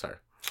 Sorry.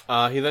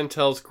 He then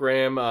tells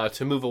Graham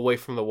to move away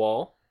from the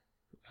wall.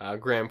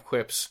 Graham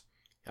quips,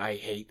 "I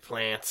hate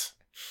plants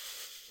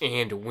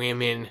and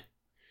women."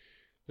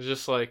 It's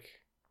just like,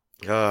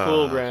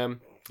 cool, Graham.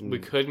 We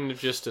couldn't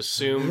have just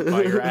assumed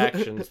by your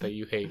actions that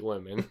you hate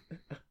women.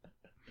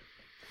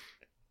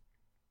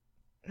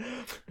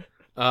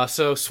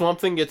 So Swamp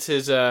Thing gets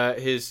his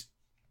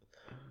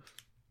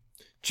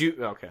juju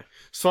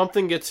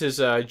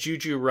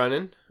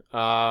running,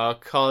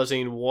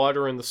 causing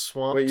water in the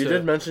swamp. Wait, you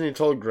did mention he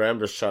told Graham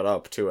to shut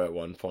up too at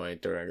one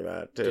point during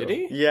that too. Did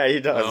he? Yeah, he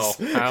does.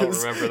 Oh, I don't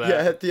remember that.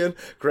 Yeah, at the end,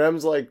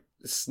 Graham's like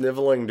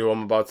sniveling to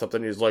him about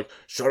something. He's like,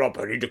 "Shut up!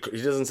 I need to."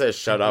 He doesn't say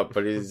 "shut up,"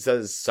 but he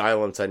says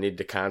 "silence." I need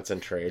to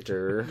concentrate.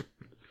 Or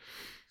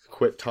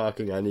quit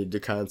talking. I need to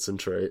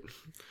concentrate.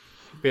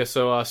 Yeah,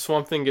 so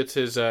Swamp Thing gets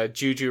his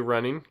juju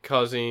running,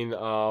 causing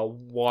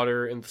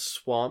water in the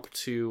swamp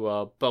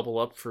to bubble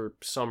up for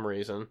some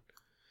reason.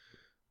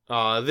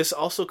 This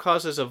also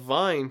causes a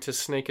vine to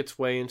snake its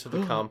way into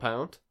the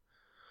compound.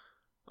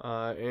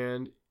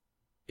 And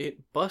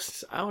it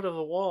busts out of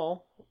the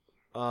wall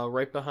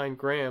right behind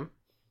Graham,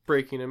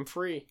 breaking him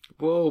free.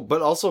 Whoa,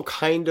 but also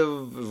kind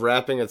of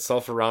wrapping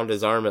itself around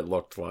his arm, it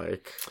looked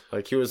like.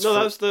 Like he was... No,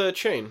 that was the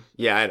chain.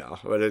 Yeah, I know.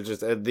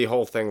 But the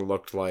whole thing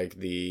looked like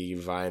the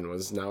vine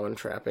was now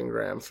entrapping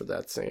Graham for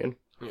that scene.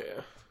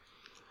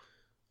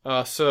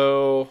 Yeah.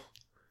 So...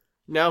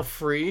 Now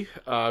free,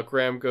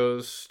 Graham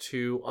goes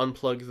to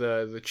unplug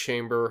the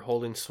chamber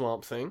holding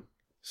Swamp Thing.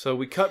 So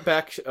we cut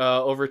back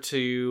over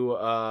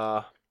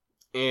to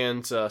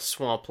Anne's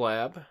swamp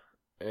lab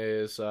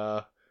as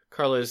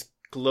Carla is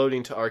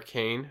gloating to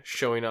Arcane,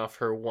 showing off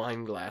her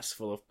wine glass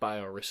full of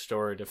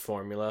biorestorative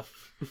formula.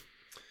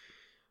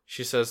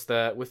 She says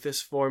that with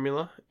this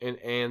formula in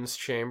Anne's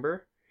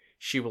chamber,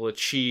 she will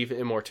achieve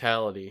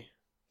immortality.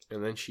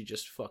 And then she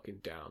just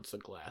fucking downs the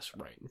glass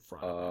right in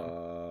front of him.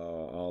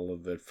 All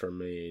of it for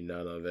me,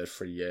 none of it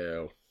for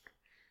you.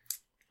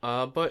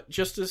 But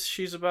just as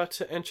she's about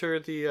to enter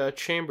the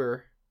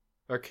chamber,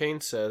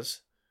 Arcane says,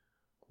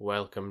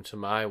 "Welcome to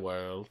my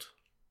world."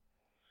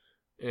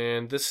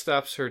 And this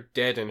stops her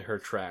dead in her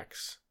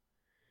tracks.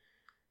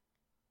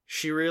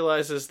 She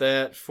realizes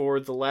that for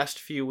the last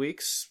few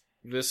weeks,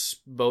 this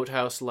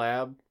boathouse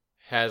lab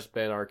has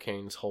been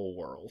Arcane's whole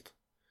world.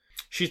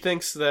 She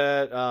thinks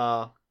that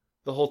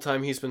the whole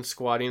time he's been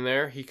squatting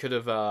there, he could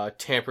have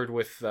tampered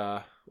with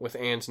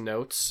Anne's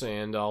notes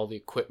and all the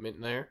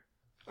equipment there.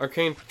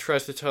 Arcane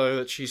tries to tell her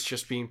that she's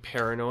just being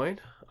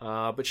paranoid,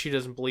 but she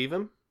doesn't believe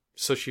him.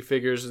 So she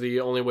figures the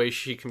only way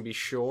she can be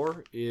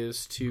sure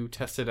is to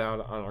test it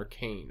out on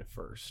Arcane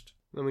first.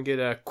 Then we get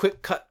a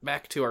quick cut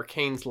back to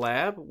Arcane's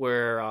lab,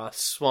 where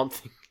Swamp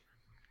Thing...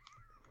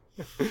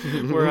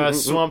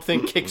 Swamp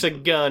Thing kicks a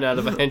gun out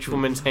of a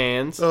henchwoman's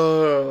hands.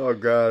 Oh,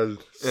 God.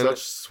 Such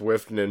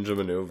swift ninja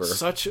maneuver.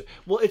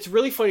 Well, it's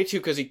really funny, too,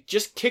 because he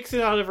just kicks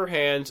it out of her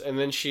hands, and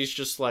then she's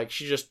just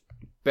she just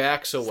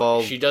backs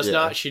away. She does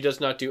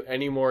not do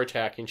any more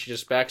attacking. She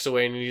just backs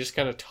away, and he just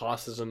kind of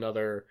tosses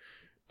another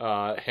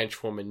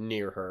henchwoman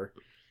near her.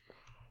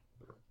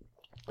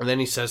 And then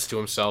he says to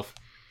himself,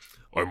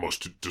 "I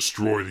must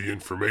destroy the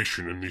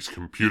information in these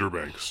computer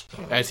banks."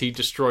 As he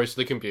destroys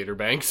the computer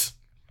banks.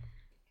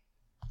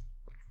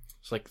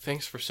 It's like,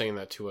 thanks for saying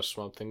that to us,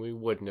 Swamp Thing. We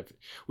wouldn't have...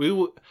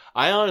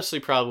 I honestly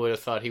probably would have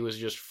thought he was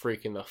just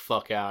freaking the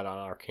fuck out on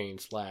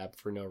Arcane's lab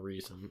for no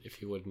reason if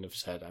he wouldn't have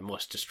said, "I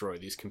must destroy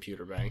these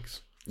computer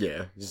banks."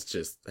 Yeah, he's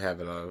just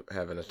having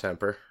a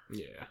temper.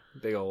 Yeah,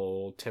 big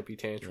old tempy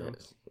tantrum.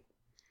 Yeah.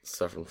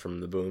 Suffering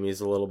from the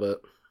boomies a little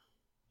bit.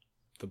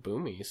 The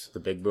boomies? The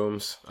big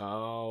booms.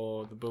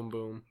 Oh, the boom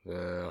boom.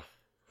 Yeah.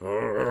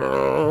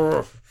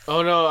 Oh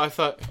no, I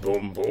thought...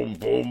 Boom, boom,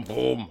 boom,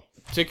 boom.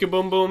 Take your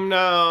boom boom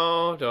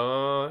now.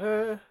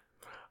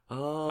 How's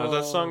Oh.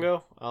 that song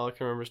go? All I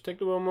can remember is take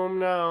the boom boom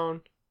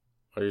down.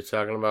 Are you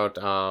talking about,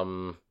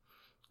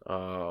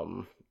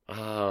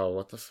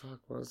 what the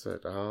fuck was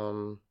it?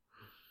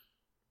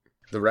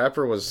 The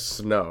rapper was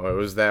Snow. It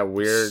was that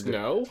weird...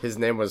 Snow? His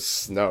name was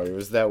Snow. He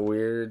was that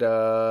weird,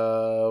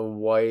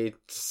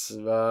 white,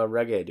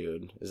 reggae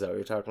dude. Is that what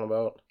you're talking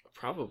about?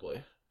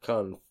 Probably.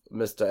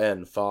 Mr.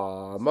 N.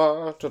 Farmer.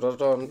 I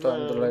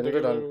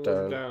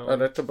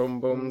let the boom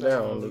boom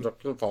down.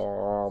 Dr.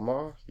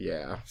 Farmer.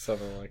 Yeah.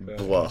 Something like that.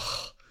 Blah.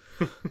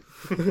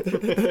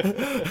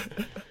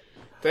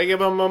 Take your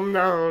boom boom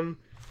down.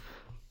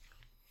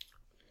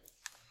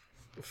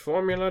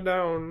 Formula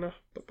down.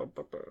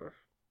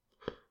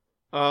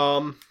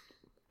 But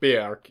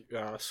yeah,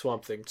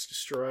 Swamp Thing's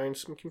destroying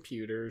some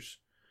computers.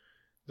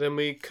 Then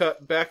we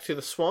cut back to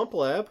the Swamp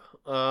Lab,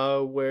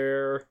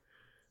 where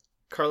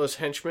Carla's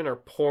henchmen are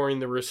pouring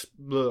the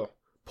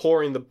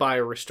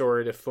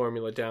biorestorative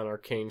formula down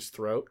Arcane's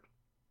throat.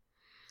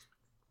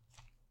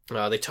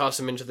 They toss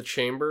him into the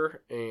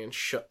chamber and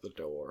shut the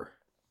door.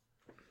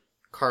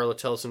 Carla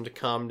tells him to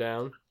calm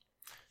down.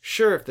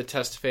 Sure, if the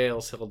test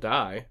fails, he'll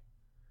die.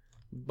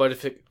 But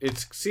if it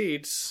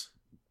succeeds,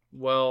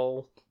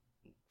 well,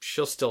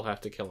 she'll still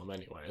have to kill him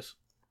anyways.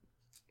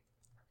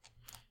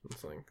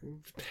 It's like,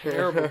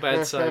 terrible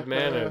bedside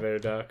manner there,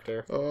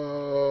 Doctor.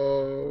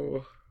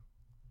 Oh.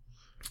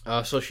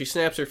 So she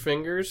snaps her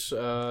fingers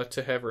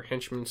to have her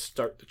henchmen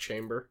start the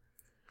chamber.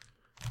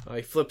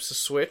 He flips a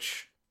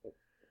switch,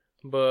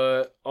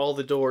 but all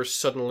the doors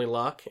suddenly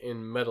lock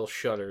and metal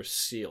shutters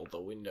seal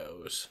the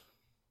windows.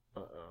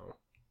 Uh-oh.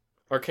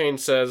 Arcane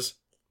says,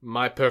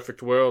 "My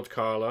perfect world,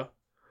 Carla.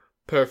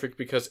 Perfect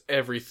because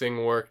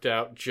everything worked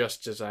out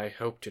just as I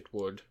hoped it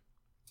would."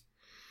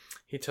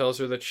 He tells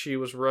her that she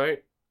was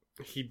right.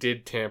 He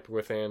did tamper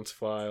with Anne's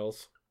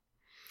files.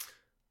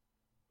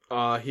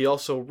 He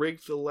also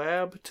rigged the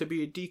lab to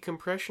be a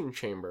decompression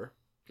chamber.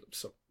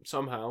 So,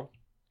 somehow.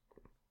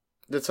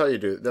 That's how you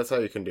do. That's how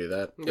you can do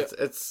that. Yeah.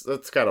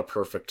 It's got a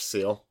perfect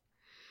seal.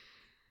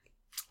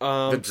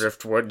 The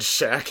driftwood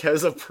shack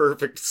has a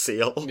perfect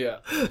seal. Yeah.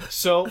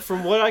 So,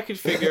 from what I could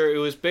figure, it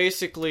was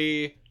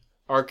basically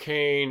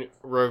Arcane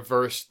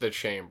reversed the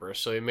chamber.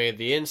 So he made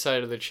the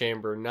inside of the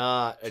chamber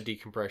not a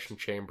decompression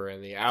chamber,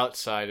 and the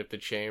outside of the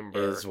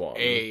chamber Is one.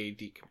 a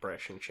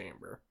decompression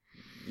chamber.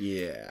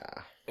 Yeah.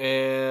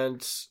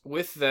 And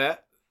with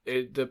that,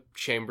 the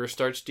chamber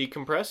starts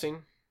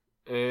decompressing.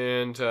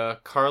 And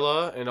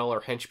Carla and all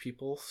her hench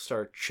people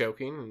start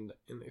choking,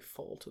 and they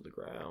fall to the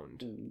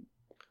ground.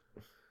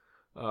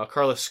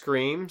 Carla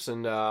screams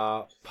and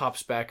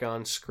pops back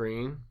on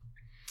screen.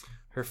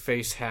 Her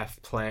face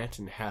half plant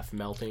and half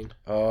melting.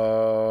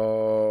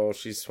 Oh,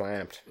 she's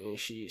swamped.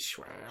 She's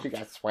swamped. She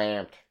got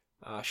swamped.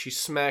 She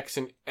smacks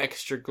an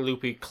extra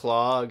gloopy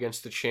claw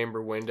against the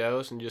chamber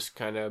windows and just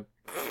kind of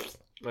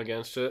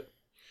against it.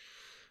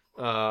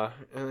 And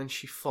then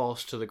she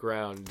falls to the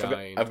ground,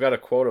 dying. I've got a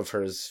quote of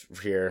hers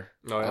here.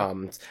 Oh, yeah?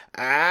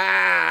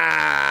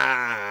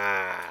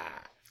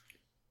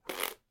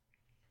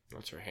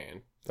 That's her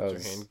hand. That's her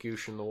hand.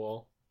 Goosh in the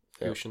wall.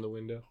 Yep. Goosh in the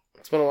window.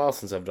 It's been a while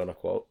since I've done a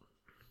quote.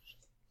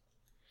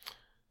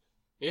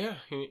 Yeah.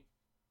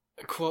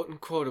 Quote and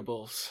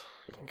quotables.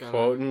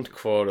 Quote and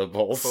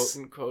quotables. Quote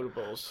and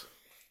quotables.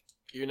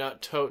 You're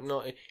not toting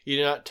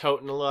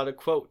a lot of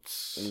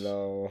quotes.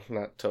 No,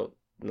 not tote.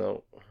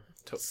 No.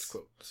 Totes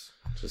quotes.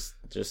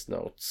 Just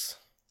notes.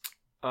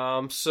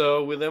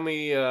 So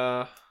we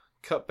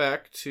cut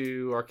back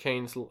to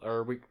Arcane's,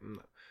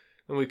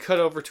 we cut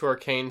over to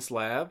Arcane's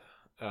lab.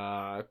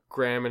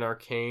 Graham and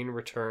Arcane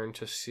return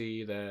to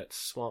see that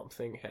Swamp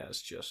Thing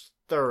has just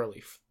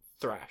thoroughly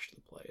thrashed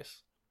the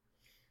place.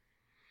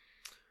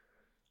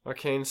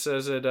 Arcane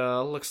says it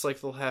looks like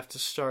they'll have to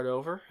start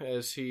over,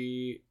 as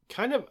he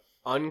kind of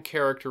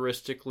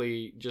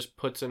uncharacteristically just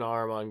puts an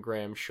arm on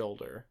Graham's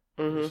shoulder.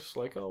 Mm-hmm. It's just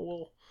like,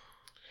 oh,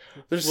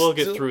 we'll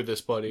get through this,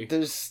 buddy.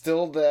 There's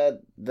still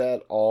that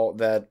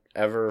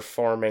ever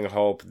forming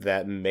hope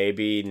that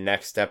maybe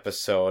next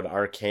episode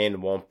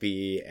Arcane won't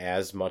be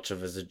as much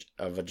of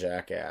a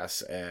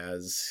jackass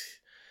as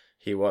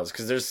he was,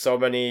 because there's so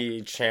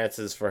many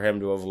chances for him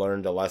to have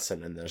learned a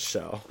lesson in this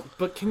show.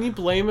 But can you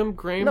blame him?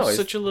 Graham's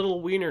such a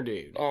little wiener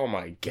dude. Oh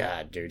my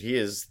god, dude,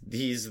 he's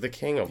the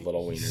king of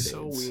little wiener dudes.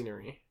 So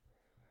wienery.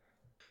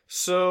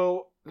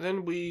 So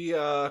then we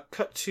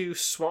cut to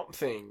Swamp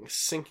Thing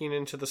sinking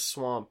into the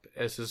swamp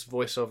as his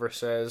voiceover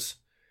says,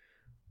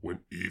 "When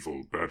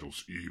evil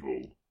battles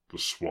evil, the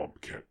swamp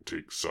can't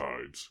take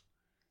sides.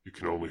 You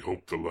can only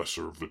hope the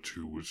lesser of the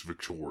two is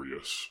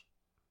victorious,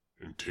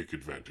 and take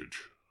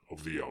advantage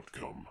of the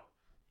outcome."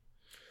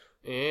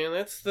 And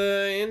that's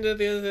the end of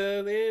the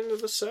end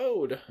of the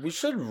sode. We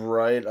should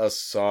write a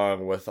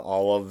song with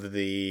all of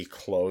the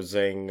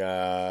closing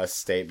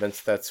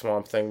statements that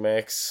Swamp Thing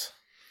makes.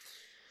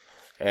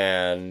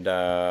 And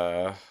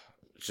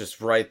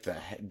just write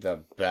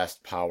the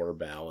best power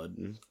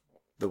ballad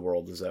the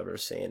world has ever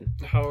seen.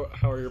 How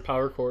are your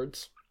power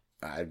chords?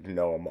 I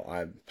know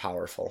I'm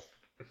powerful.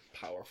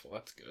 Powerful.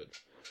 That's good.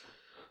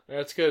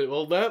 That's good.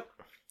 Well, that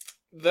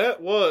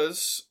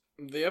was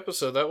the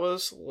episode. That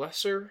was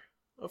Lesser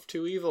of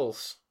Two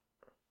Evils.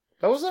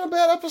 That wasn't a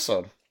bad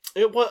episode.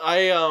 It was.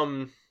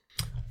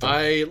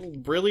 I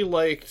really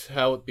liked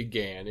how it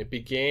began. It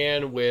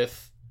began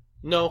with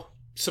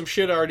some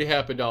shit already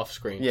happened off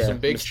screen. Yeah, some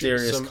big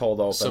mysterious cold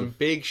open. Some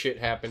big shit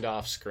happened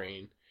off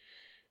screen,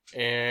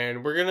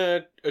 and we're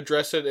gonna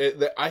address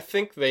it. I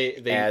think they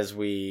as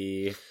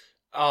we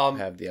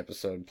have the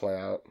episode play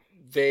out.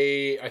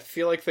 I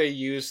feel like they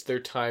used their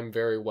time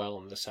very well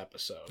in this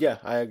episode. Yeah,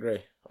 I agree.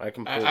 I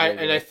completely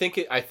agree. And I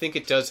think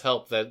it does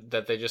help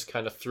that they just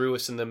kind of threw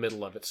us in the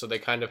middle of it, so they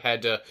kind of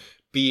had to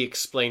be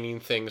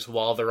explaining things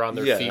while they're on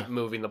their feet,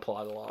 moving the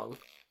plot along.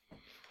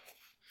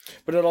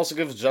 But it also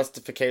gives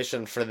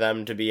justification for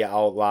them to be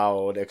out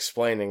loud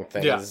explaining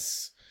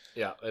things.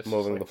 Yeah,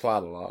 moving the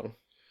plot along.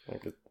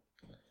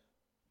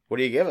 What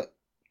do you give it?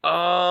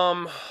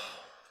 What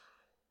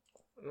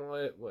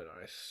would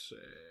I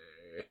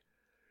say?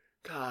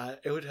 God,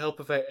 it would help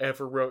if I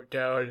ever wrote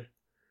down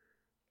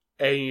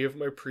any of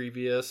my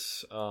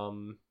previous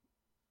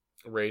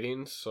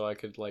ratings, so I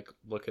could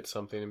look at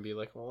something and be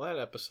like, well, that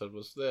episode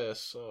was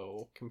this,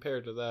 so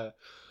compared to that.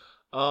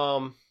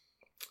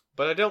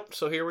 But I don't,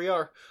 so here we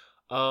are.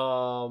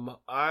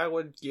 I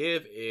would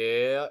give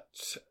it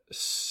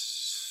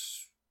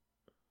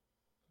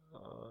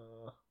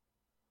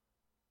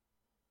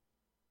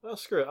well,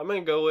 screw it. I'm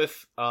gonna go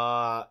with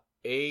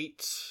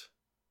 8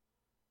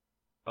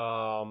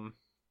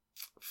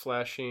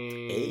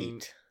 flashing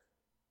 8.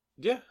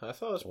 Yeah, I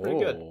thought it was pretty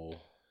good.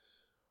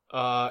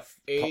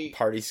 8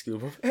 party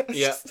scuba masks.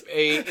 Yeah,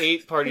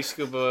 8 party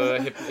scuba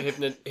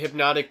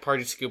hypnotic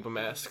party scuba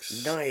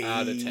masks. Nice.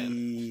 Out of 10.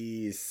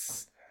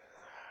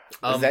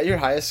 Is that your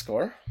highest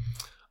score?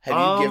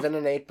 Have you given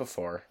an 8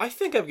 before? I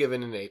think I've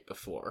given an 8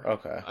 before.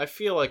 Okay. I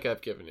feel like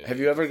I've given it. Have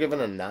you ever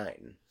given a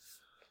 9?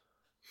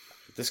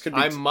 This could be.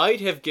 I might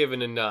have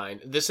given a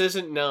 9. This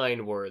isn't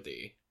 9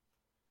 worthy.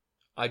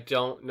 I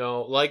don't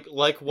know. Like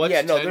what's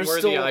Yeah, no, 10 there's worthy?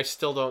 still- I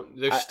still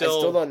don't. I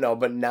still don't know,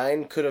 but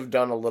 9 could have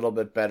done a little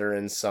bit better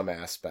in some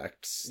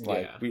aspects.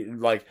 Like Yeah.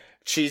 like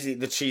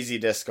the cheesy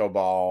disco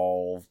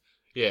ball.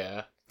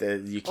 Yeah.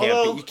 You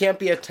Although- can't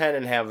be a 10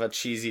 and have a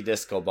cheesy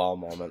disco ball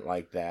moment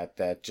like that.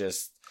 That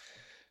just,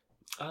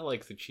 I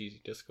like the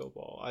cheesy disco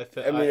ball. I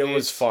mean, it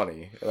was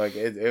funny. Like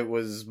it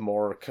was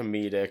more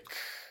comedic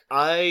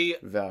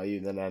value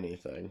than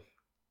anything.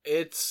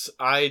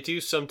 I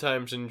do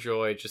sometimes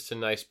enjoy just a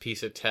nice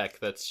piece of tech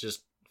that's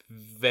just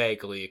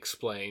vaguely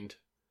explained.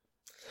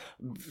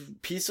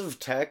 Piece of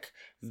tech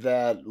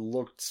that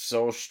looked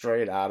so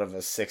straight out of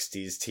a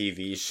 60s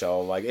TV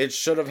show. Like, it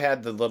should have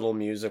had the little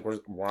music where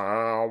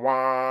wah,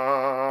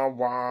 wah,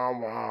 wah,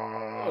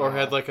 wah. Or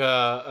had like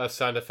a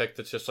sound effect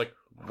that's just like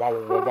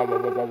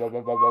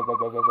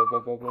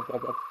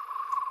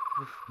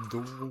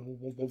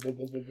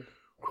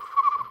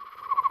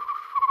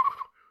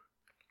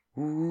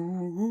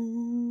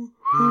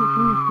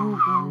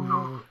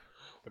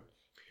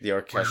the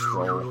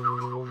orchestral.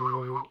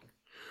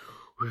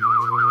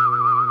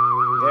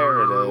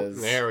 There it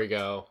is. There we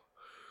go.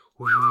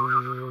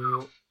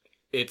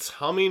 It's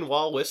humming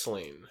while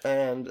whistling.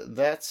 And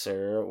that,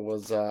 sir,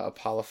 was a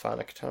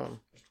polyphonic tone.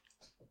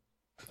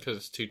 Because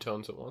it's 2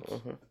 tones at once.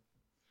 Mm-hmm.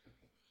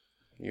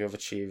 You have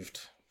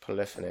achieved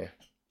polyphony.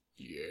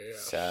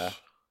 Yeah.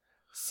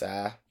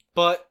 Sir.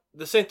 But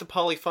this ain't the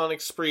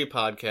Polyphonic Spree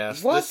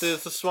podcast. What? This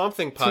is the Swamp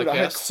Thing Dude, I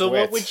podcast. So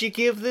what quit. would you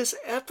give this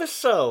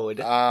episode?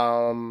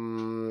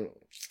 I'm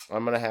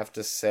gonna have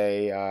to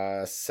say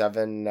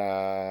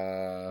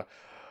 7.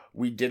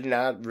 We did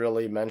not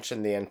really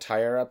mention the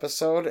entire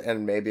episode,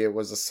 and maybe it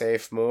was a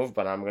safe move,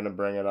 but I'm gonna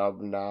bring it up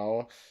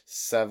now.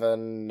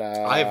 7.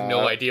 I have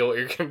no idea what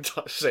you're going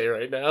to say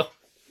right now.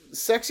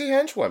 Sexy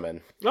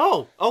henchwomen.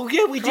 Oh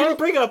yeah, we didn't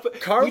bring up.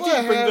 Carla we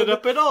didn't bring had- that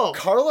up at all.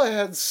 Carla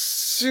had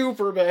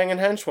super banging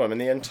henchwomen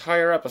the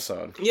entire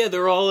episode. Yeah,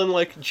 they're all in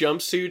like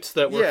jumpsuits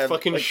that were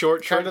fucking like,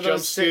 short kind of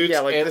those jumpsuits. Yeah,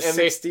 like and, the and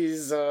they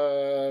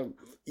 60s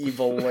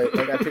evil way.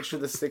 Like I picture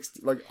the 60s,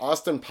 like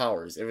Austin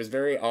Powers. It was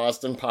very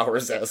Austin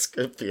Powers-esque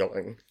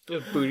feeling.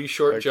 booty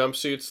short Like,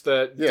 jumpsuits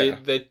that yeah.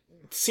 that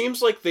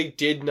seems like they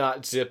did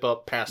not zip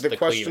up past the The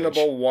cleavage.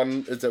 questionable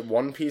one is it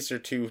 1 piece or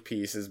 2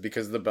 pieces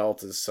because the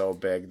belt is so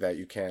big that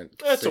you can't.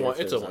 It's see a one.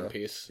 if It's a there's one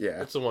piece.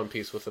 Yeah. It's a one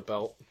piece with a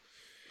belt.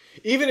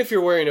 Even if you're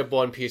wearing a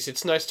one piece,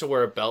 it's nice to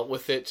wear a belt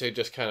with it to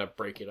just kind of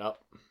break it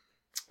up.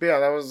 But yeah,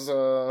 that was.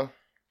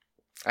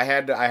 I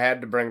had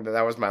to bring that.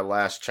 That was my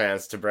last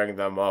chance to bring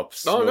them up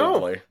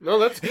smoothly. No,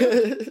 that's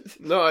good.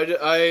 No,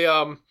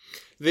 I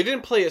they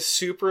didn't play a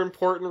super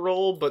important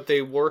role, but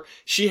they were.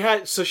 She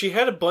had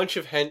a bunch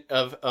of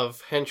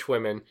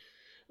henchwomen,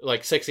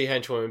 like sexy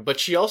henchwomen, but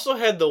she also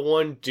had the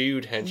one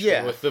dude henchman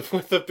Yeah. with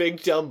the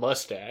big dumb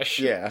mustache.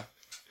 Yeah.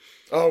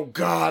 Oh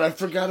God, I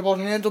forgot about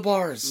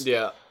handlebars.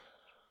 Yeah.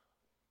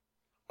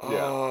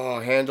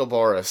 Oh,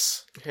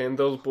 Handlebaris.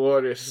 Handles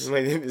Boris.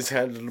 My name is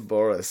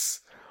Handlebaris.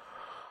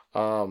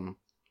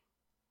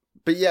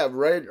 But yeah,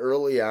 right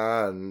early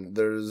on,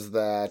 there's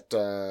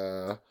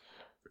that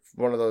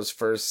one of those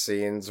first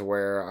scenes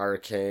where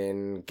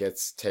Arcane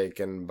gets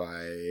taken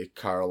by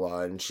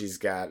Carla, and she's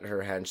got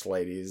her hench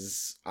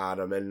ladies on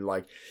him, and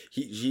like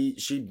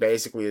she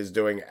basically is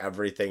doing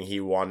everything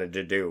he wanted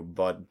to do,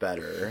 but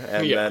better.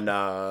 And Yeah.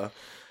 then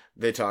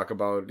they talk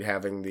about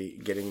getting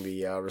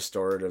the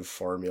restorative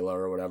formula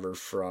or whatever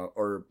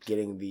or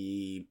getting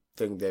the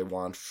thing they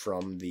want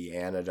from the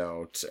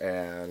antidote,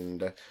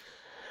 and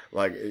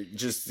like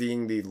just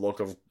seeing the look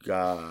of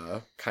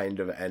kind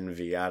of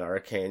envy on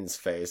Arcane's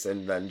face,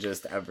 and then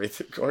just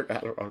everything going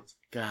on around.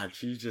 God,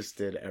 she just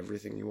did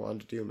everything you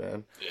wanted to do,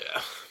 man. Yeah.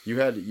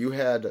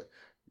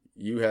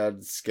 You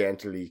had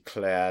scantily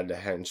clad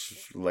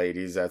hench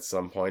ladies at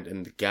some point,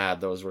 and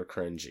God, those were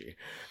cringy.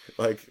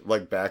 Like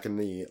back in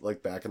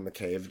the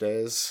cave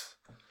days.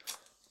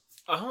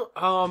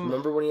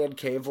 Remember when he had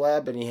Cave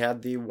Lab and he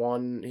had the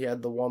one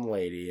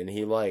lady, and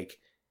he was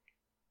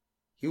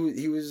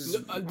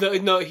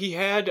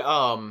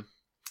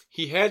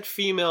he had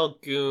female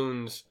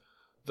goons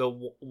the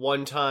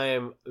one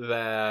time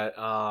that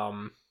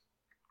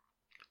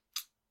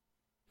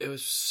it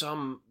was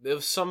some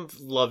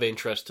love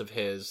interest of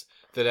his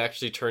that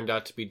actually turned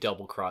out to be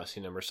double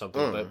crossing him or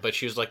something. But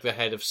she was like the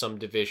head of some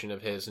division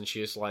of his, and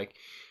she's like,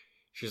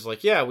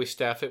 yeah, we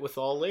staff it with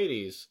all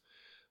ladies,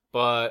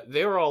 but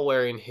they were all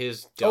wearing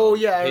his dumb,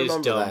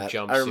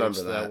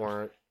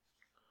 jumpsuits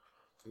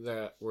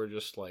that were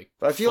just like.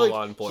 But I feel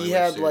full-on like he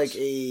had suits. like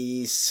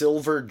a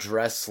silver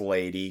dress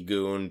lady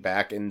goon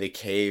back in the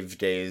cave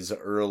days,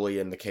 early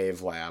in the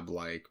Cave Lab,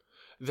 like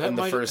in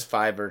the first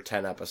 5 or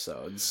 10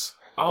 episodes.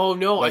 Oh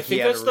no, Like, I think he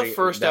had that's the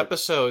first that-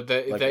 episode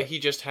that like that a- he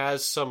just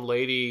has some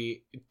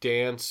lady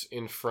dance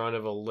in front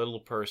of a little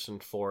person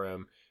for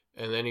him,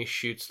 and then he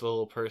shoots the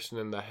little person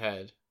in the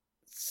head.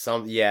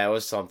 It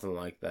was something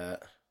like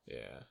that.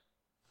 Yeah.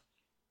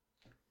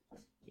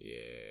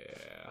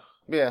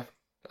 Yeah,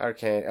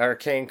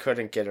 Arcane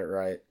couldn't get it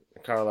right.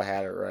 Carla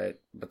had it right,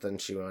 but then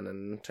she went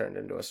and turned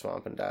into a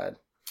swamp and died.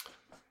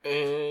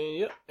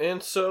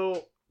 And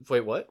so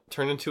Wait, what?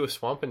 Turned into a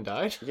swamp and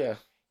died? Yeah.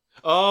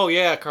 Oh,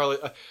 yeah, Carly.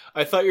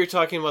 I thought you were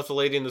talking about the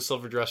lady in the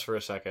silver dress for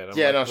a second. I'm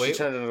Yeah, like, no, she wait.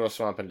 turned into a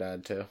swamp and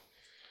died too.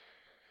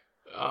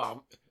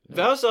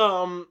 That was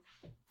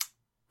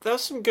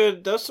some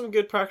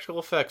good practical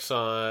effects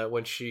on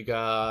when she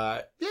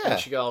got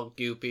all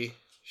goopy.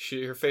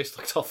 Her face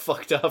looked all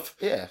fucked up.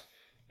 Yeah.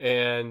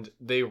 And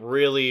they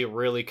really,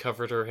 really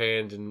covered her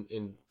hand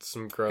in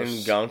some gross...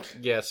 In gunk.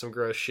 Yeah, some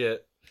gross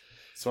shit.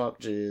 Swamp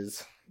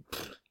G's.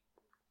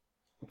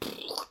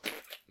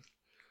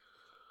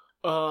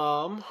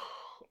 But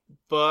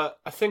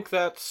I think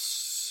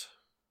that's...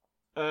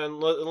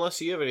 Unless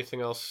you have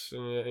anything else,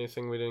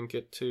 anything we didn't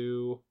get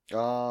to...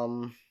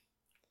 Let's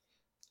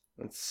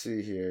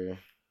see here.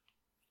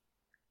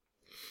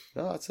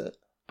 No, that's it.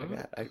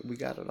 We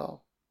got it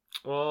all.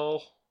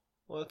 Well,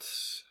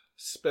 let's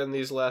spend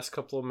these last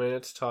couple of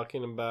minutes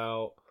talking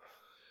about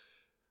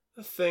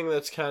the thing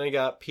that's kind of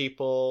got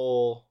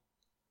people,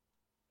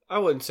 I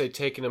wouldn't say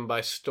taking them by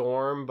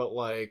storm, but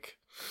like,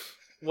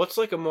 what's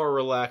like a more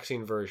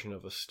relaxing version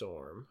of a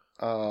storm?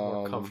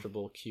 More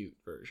comfortable, cute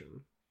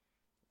version.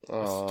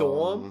 A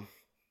storm?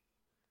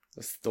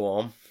 A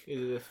storm.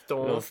 Is it a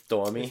storm? A little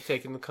stormy. It's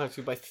taking the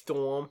country by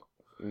storm.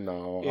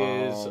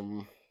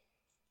 No.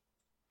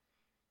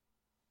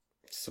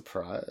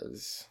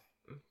 Surprise.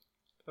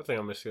 I think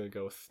I'm just gonna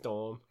go with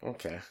storm.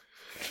 Okay.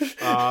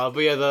 But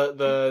yeah,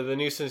 the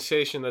new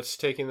sensation that's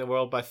taking the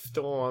world by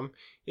storm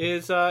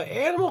is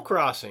Animal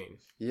Crossing.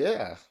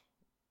 Yeah.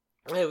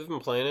 Hey, we've been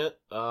playing it.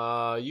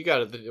 You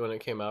got it when it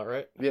came out,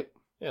 right? Yep.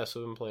 Yeah,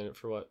 so we've been playing it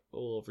for what, a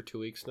little over 2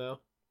 weeks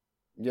now.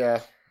 Yeah.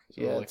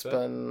 Something like it's that.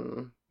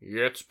 been.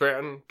 Yeah, it's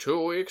been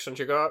 2 weeks since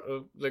you got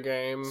the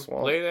game.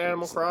 Played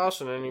Animal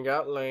Crossing and you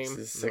got lame.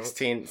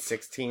 16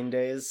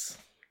 days.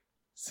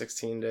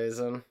 16 days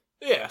in.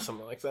 Yeah,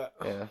 something like that.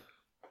 Yeah.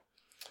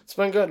 It's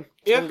been good.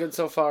 It's been good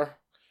so far.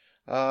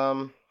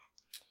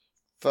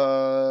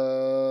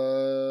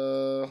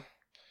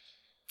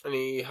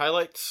 Any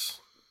highlights?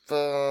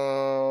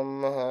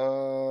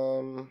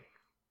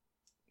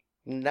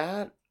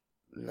 Not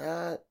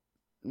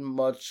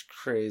much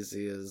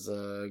crazy has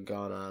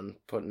gone on.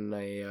 Putting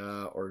a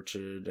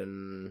orchard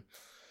and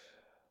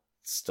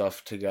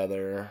stuff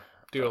together.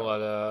 Doing a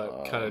lot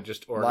of kind of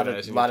just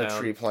organizing. A lot of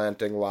tree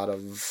planting, a lot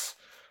of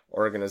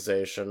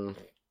organization.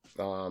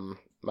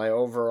 My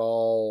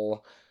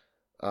overall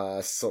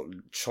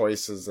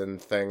choices and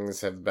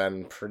things have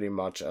been pretty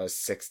much a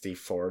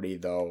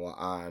 60-40 though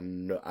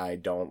on I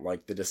don't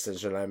like the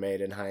decision I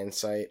made in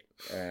hindsight,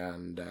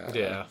 and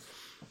yeah,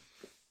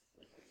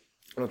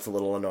 it's a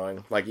little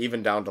annoying. Like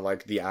even down to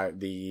like the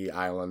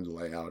island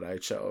layout I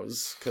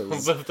chose,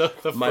 because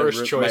the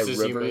first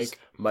choices you make.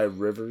 My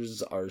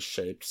rivers are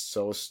shaped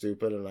so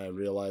stupid, and I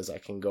realize I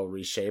can go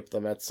reshape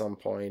them at some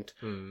point,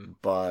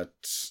 but.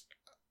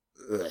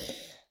 Ugh.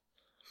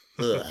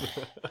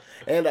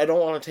 And I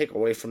don't want to take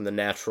away from the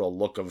natural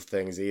look of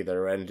things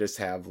either, and just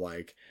have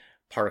like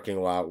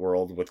parking lot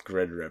world with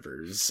grid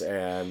rivers.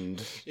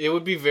 And it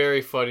would be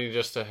very funny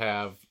just to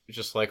have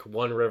just like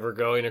one river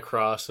going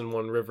across and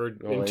one river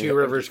and two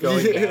rivers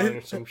going down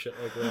or some shit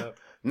like that.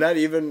 Not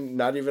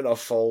even a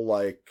full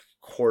like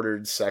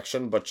quartered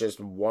section, but just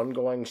one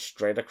going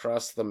straight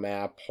across the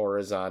map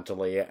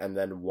horizontally, and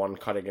then one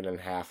cutting it in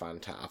half on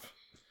top.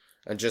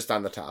 And just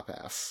on the top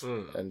half.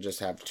 And just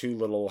have two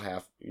little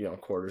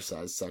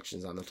quarter-sized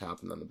sections on the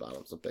top, and then the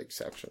bottom's a big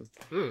section.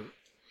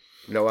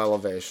 No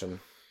elevation.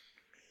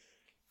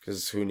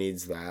 Because who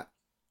needs that?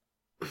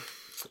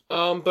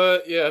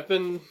 But yeah, I've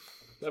been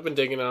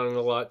digging on it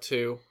a lot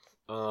too.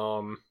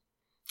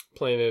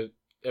 Playing it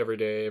every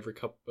day,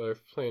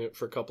 playing it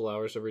for a couple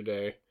hours every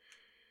day.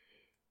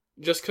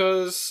 Just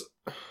because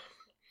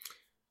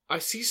I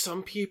see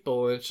some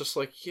people, and it's just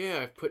like, yeah,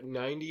 I've put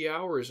 90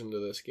 hours into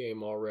this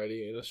game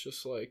already, and it's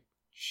just like,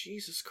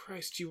 Jesus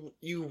Christ,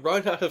 you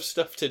run out of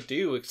stuff to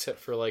do except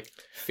for, like,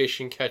 fish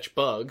and catch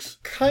bugs.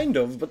 Kind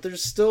of, but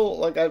there's still,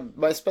 like,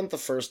 I spent the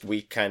first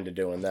week kind of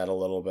doing that a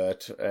little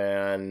bit,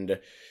 and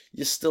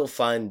you still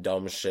find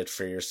dumb shit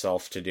for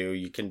yourself to do.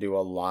 You can do a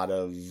lot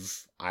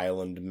of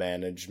island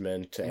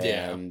management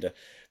and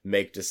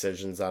make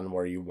decisions on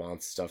where you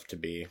want stuff to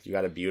be. You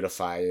got to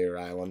beautify your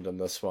island in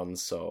this one,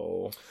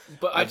 so.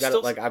 But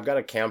I've got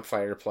a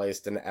campfire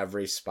placed in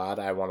every spot.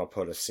 I want to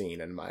put a scene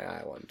in my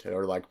island,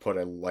 or like put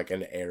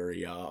an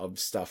area of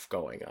stuff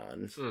going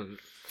on.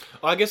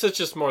 Well, I guess it's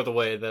just more the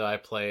way that I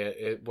play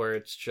it where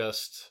it's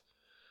just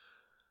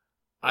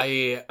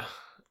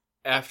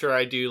after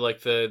I do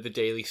like the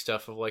daily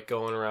stuff of like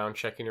going around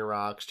checking your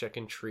rocks,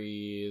 checking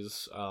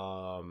trees,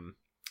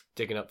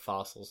 digging up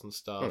fossils and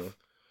stuff.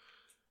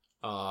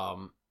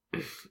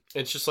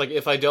 It's just like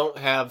if I don't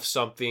have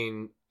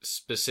something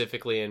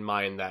specifically in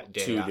mind that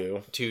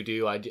day to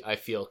do, I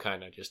feel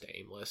kind of just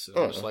aimless. And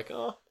I'm just like,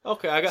 oh,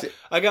 okay,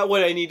 I got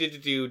what I needed to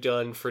do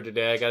done for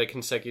today. I got a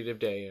consecutive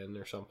day in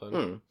or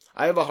something.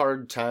 I have a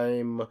hard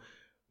time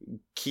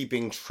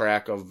keeping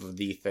track of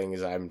the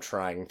things I'm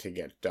trying to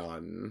get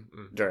done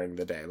during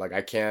the day. Like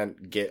I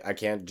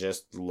can't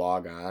just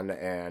log on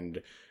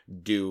and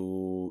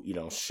do,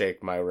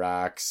 shake my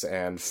rocks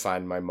and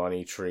find my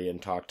money tree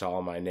and talk to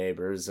all my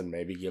neighbors and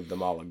maybe give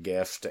them all a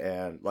gift,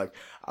 and like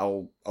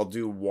I'll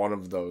do one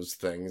of those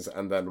things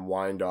and then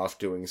wind off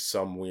doing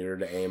some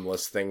weird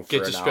aimless thing for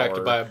get an distracted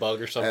hour, by a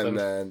bug or something, and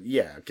then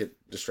get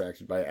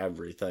distracted by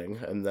everything,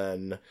 and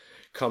then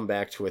come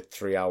back to it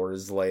 3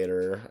 hours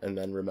later, and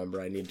then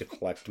remember I need to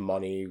collect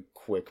money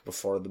quick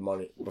before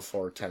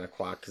 10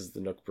 o'clock because the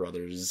Nook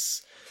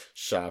Brothers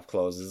shop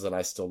closes, and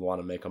I still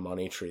want to make a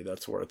money tree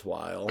that's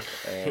worthwhile,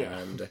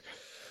 and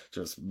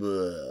just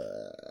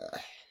bleh.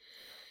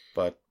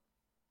 But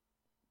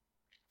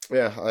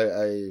yeah,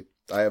 I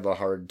have a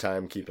hard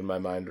time keeping my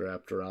mind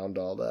wrapped around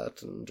all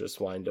that, and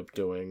just wind up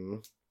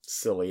doing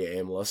silly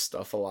aimless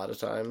stuff a lot of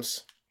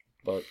times.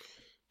 But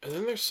and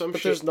then there's some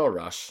but shit. There's no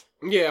rush.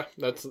 Yeah,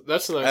 that's the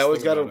nice I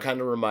always got to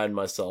kind of remind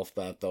myself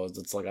that though,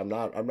 it's like I'm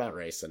not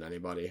racing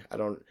anybody. I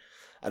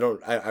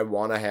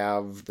want to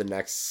have the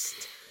next,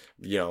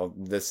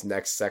 this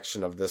next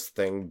section of this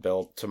thing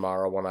built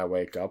tomorrow when I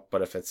wake up,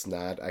 but if it's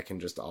not, I can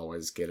just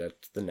always get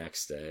it the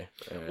next day.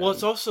 Well,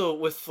 it's also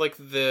with like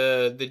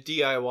the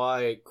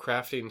DIY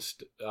crafting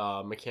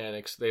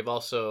mechanics, they've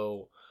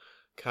also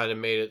kind of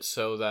made it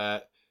so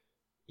that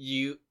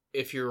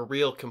if you're a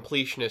real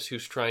completionist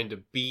who's trying to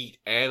beat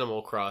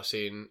Animal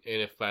Crossing,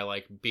 and if by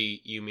like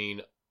beat you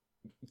mean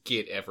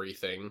get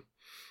everything,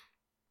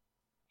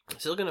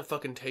 it's still gonna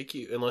fucking take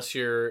you, unless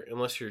you're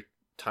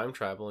time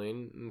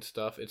traveling and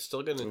stuff. It's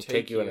still gonna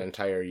take you an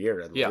entire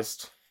year at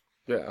least.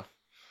 Yeah.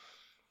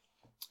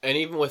 And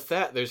even with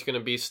that, there's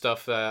gonna be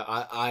stuff that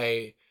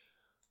I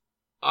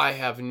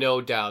have no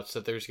doubts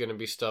that there's gonna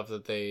be stuff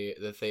that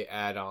they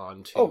add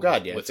on to. Oh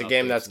god, yeah, it's a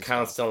game that's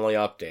constantly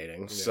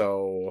updating. Yeah.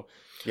 So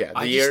yeah,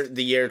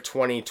 the year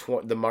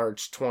 2020, the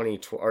March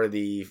 2020, or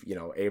the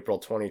April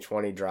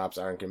 2020 drops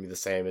aren't going to be the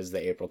same as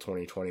the April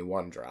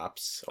 2021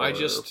 drops. I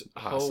just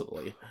hope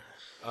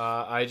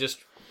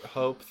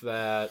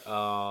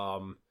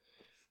that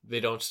they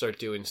don't start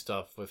doing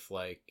stuff with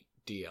like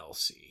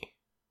DLC.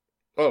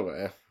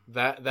 Okay,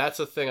 that's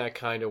a thing I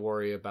kind of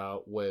worry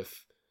about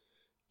with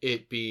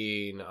it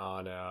being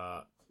on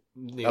a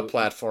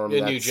platform,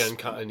 new gen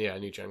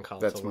console.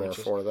 That's more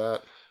for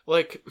that.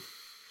 Like,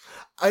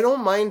 I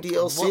don't mind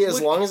DLC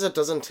as long as it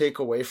doesn't take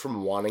away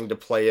from wanting to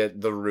play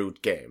it the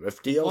root game.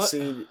 If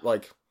DLC,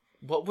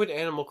 what would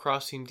Animal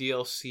Crossing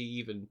DLC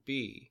even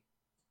be?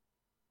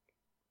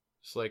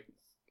 It's like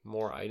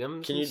more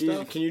items. Can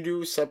you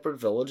do separate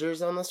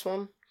villagers on this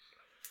one?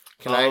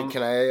 Can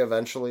I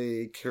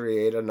eventually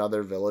create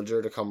another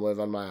villager to come live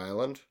on my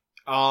island?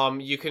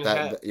 You can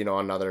have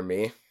another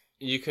me.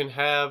 You can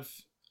have,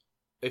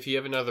 if you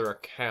have another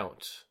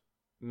account,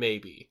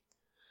 maybe.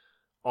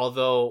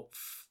 Although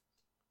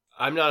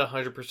I'm not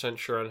 100%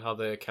 sure on how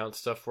the account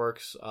stuff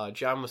works.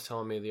 John was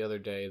telling me the other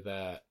day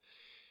that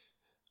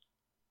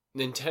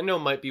Nintendo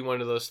might be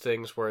one of those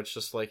things where it's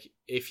just like,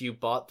 if you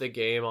bought the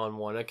game on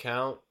one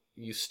account,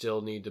 you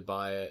still need to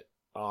buy it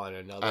on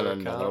another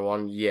account. Another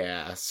one,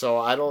 yeah. So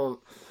I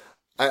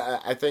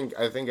think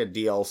a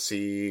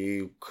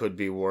DLC could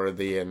be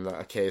worthy in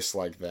a case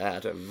like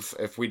that.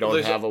 If we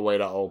don't have a way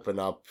to open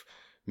up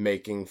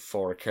making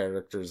 4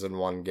 characters in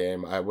one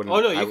game, I wouldn't.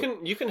 Oh no,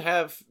 you can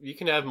have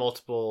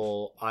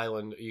multiple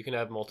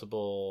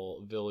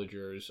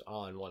villagers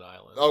on one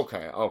island.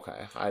 Okay.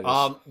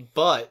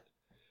 But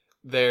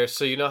there,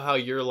 so you know how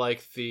you're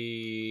like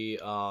the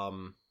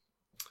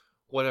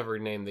whatever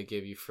name they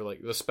give you for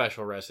like the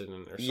special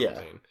resident or something.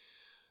 Yeah.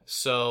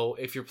 So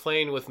if you're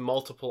playing with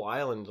multiple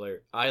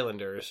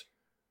islanders,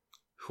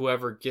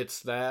 whoever gets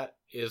that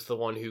is the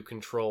one who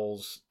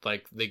controls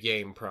like the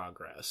game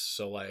progress.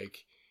 So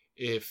like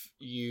if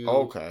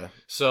you're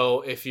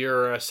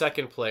a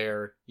second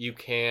player, you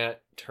can't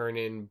turn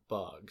in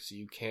bugs.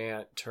 You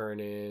can't turn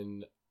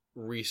in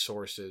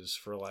resources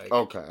for like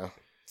to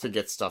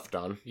get stuff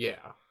done.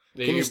 Yeah.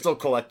 Can you still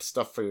collect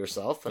stuff for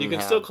yourself? You can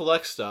still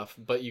collect stuff,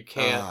 but you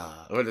can't.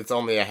 But it's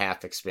only a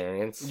half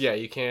experience. Yeah,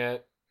 you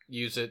can't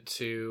use it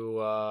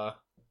to.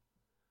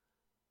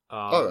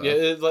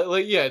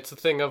 It's a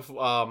thing of.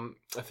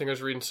 I think I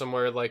was reading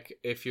somewhere like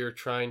if you're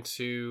trying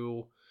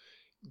to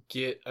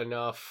get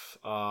enough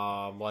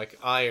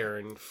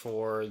iron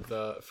for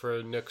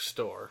Nook's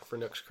store, for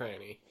Nook's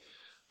Cranny.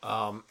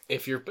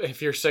 If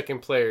you're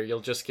second player,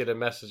 you'll just get a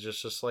message.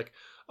 It's just like,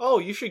 oh,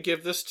 you should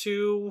give this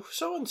to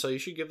so and so. You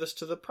should give this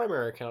to the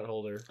primary account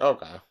holder.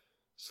 Okay.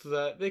 So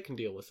that they can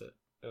deal with it.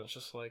 And it's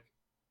just like,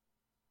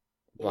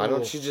 why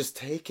don't you just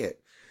take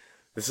it?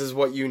 This is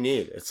what you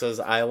need. It says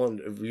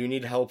island. You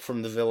need help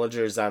from the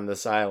villagers on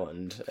this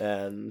island,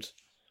 and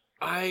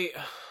I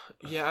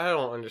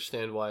don't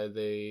understand why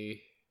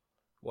they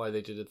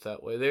did it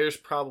that way. There's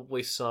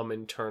probably some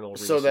internal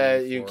reason so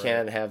that you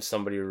can't have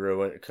somebody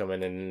come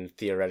in and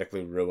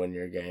theoretically ruin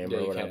your game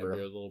or whatever.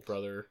 Your little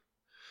brother.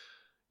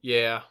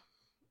 Yeah.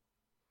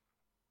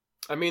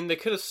 I mean, they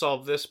could have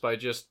solved this by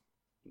just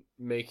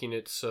making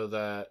it so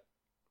that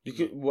You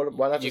could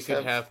why not You just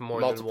could have more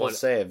than multiple one-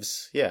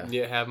 saves? Yeah.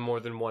 you have more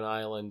than one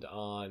island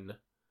on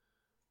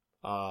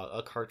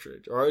a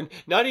cartridge, or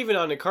not even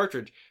on a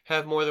cartridge.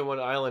 Have more than one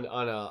island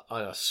on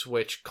a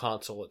Switch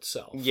console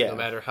itself. Yeah. No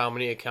matter how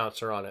many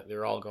accounts are on it,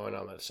 they're all going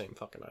on that same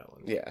fucking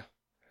island. Yeah.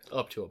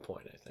 Up to a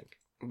point, I think.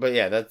 But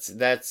yeah, that's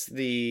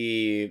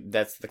the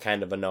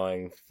kind of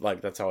annoying,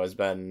 like, that's always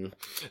been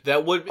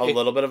That would a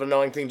little bit of an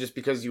annoying thing, just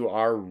because you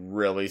are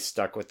really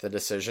stuck with the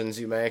decisions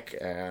you make.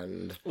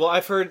 And Well,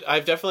 I've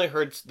definitely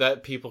heard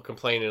that people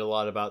complaining a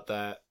lot about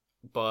that,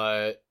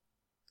 but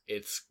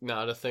it's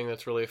not a thing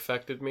that's really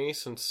affected me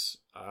since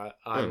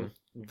I'm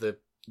the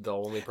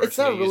only person. it's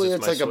not who really, uses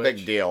it's my like a big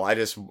Switch. deal.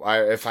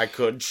 If I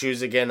could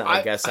choose again,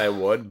 I guess I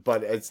would,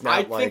 but it's not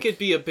I like... think it'd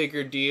be a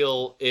bigger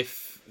deal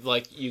if,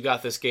 like, you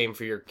got this game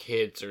for your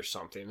kids or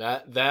something.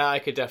 That I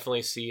could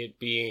definitely see it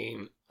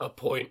being a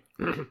point,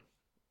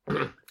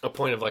 a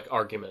point of, like,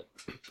 argument.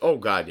 Oh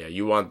god, yeah,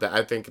 you want that.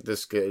 I think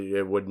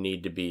it would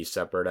need to be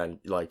separate, and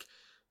like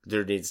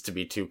there needs to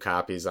be 2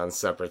 copies on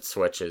separate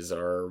Switches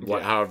or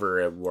however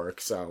it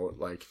works out.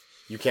 Like,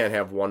 you can't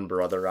have one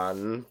brother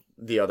on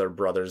the other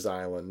brother's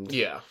island,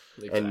 Yeah,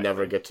 exactly. and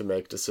never get to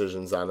make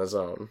decisions on his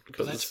own.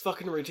 But that's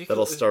fucking ridiculous.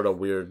 That'll start a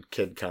weird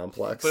kid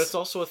complex. But it's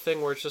also a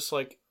thing where it's just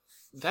like,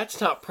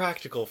 that's not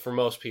practical for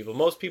most people.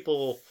 Most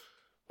people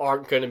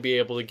aren't going to be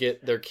able to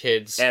get their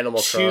kids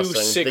Animal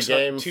Crossing, the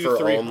game for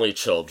 300. only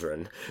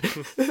children.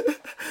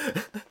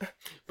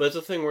 But it's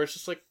a thing where it's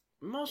just like,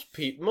 most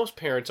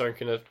parents aren't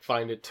going to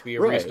find it to be a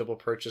Right. reasonable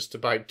purchase to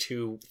buy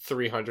 2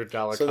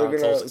 $300 So they're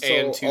consoles gonna,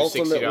 and 2 $60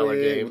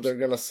 ultimately, games. they're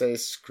gonna say,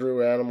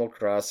 "Screw Animal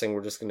Crossing.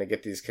 We're just gonna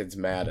get these kids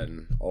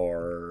Madden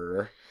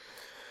or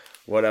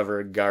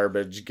whatever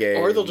garbage game."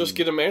 Or they'll just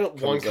get them one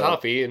comes out.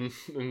 copy and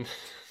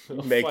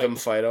they'll make fight. them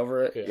fight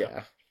over it. Yeah.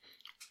 Yeah.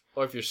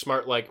 Or if you're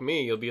smart like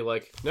me, you'll be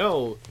like,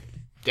 no,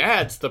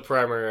 Dad's the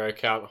primary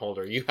account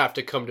holder. You have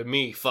to come to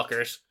me,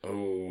 fuckers.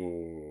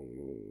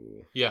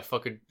 Ooh. Yeah,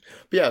 fucking...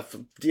 Yeah,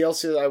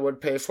 DLC that I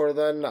would pay for.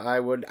 Then I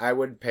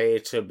would pay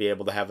to be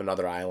able to have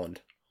another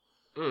island.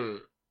 Mm.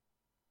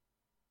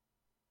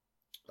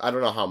 I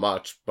don't know how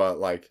much, but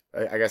like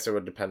I guess it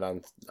would depend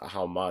on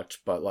how much.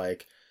 But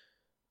like,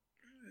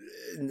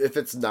 if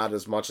it's not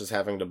as much as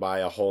having to buy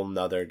a whole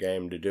nother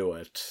game to do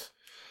it,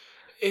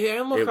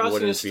 Animal it Crossing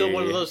wouldn't is still be,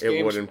 one of those it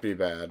games wouldn't be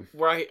bad.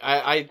 where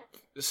I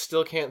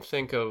still can't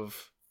think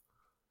of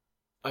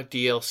a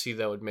DLC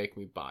that would make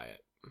me buy it.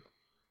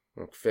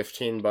 Like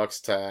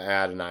 $15 to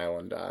add an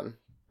island on.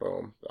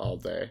 Boom. All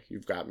day.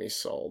 You've got me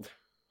sold.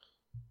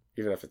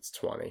 Even if it's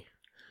 20.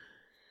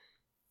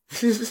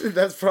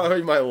 That's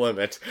probably my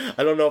limit.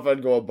 I don't know if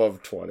I'd go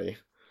above 20.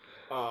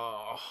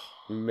 Oh.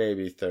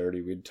 Maybe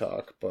 30 we'd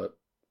talk, but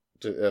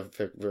if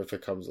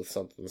it comes with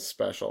something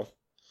special.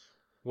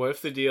 What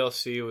if the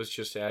DLC was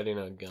just adding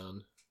a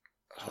gun?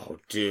 Oh,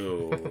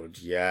 dude.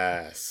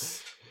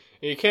 Yes.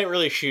 You can't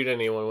really shoot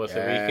anyone with it.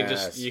 But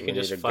Yes, you we can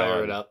just need a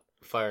fire gun.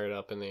 fire it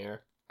up in the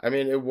air. I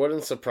mean, it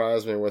wouldn't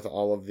surprise me with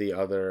all of the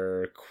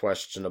other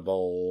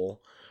questionable,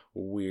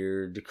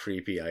 weird,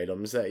 creepy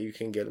items that you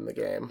can get in the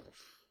game.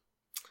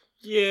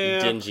 Yeah.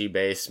 Dingy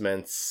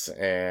basements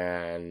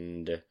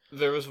and...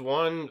 There was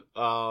one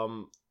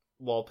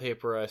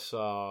wallpaper I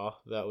saw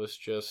that was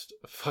just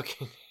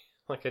fucking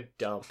like a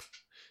dump.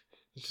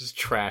 It's just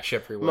trash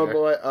everywhere.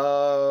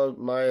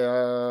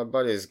 My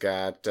buddy's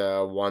got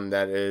one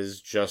that is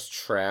just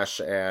trash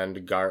and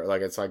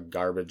it's like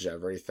garbage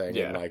everything,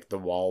 Yeah. and like the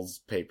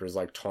walls paper's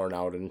like torn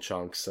out in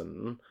chunks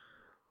and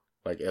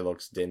like it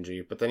looks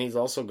dingy. But then he's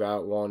also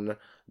got one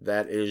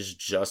that is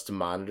just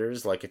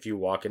monitors, like if you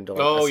walk into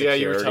like a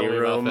security you were telling me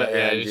room about that.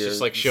 Yeah, and it's you're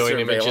just like showing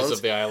images surveillance.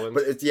 of the island.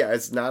 But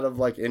it's not of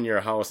like in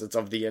your house, it's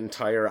of the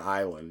entire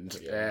island.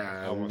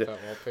 Yeah, I want And that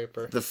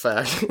wallpaper. the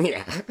fact,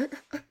 yeah.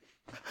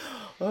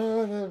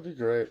 Oh, that'd be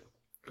great.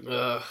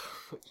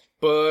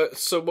 But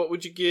so what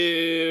would you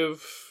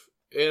give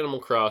Animal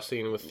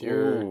Crossing with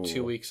your Ooh.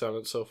 2 weeks on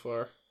it so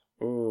far?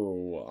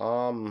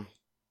 Ooh,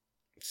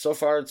 so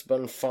far it's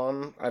been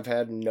fun. I've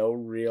had no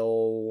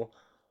real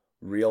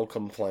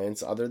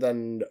complaints other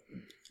than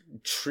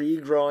tree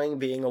growing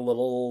being a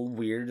little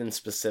weird and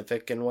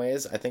specific in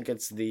ways. I think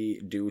it's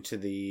due to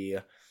the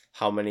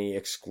how many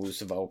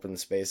exclusive open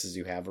spaces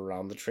you have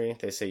around the tree.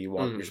 They say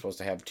you're supposed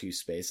to have 2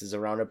 spaces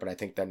around it, but I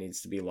think that needs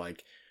to be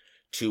like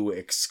 2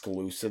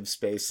 exclusive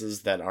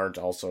spaces that aren't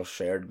also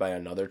shared by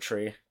another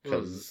tree,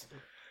 because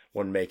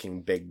when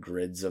making big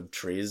grids of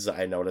trees,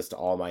 I noticed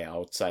all my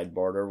outside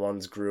border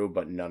ones grew,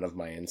 but none of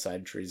my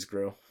inside trees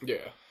grew.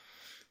 Yeah.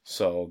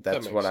 So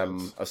that's makes what sense.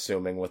 I'm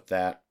assuming with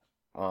that.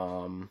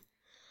 9.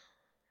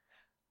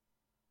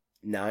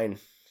 9?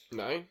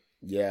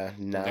 Yeah,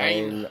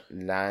 9.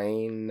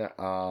 9.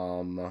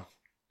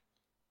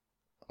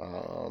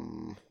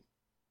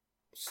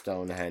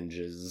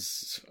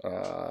 Stonehenges.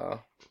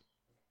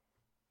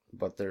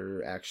 But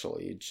they're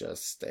actually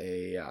just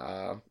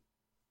a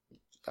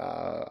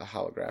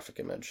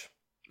holographic image.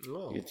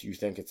 Oh. You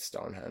think it's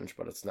Stonehenge,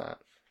 but it's not.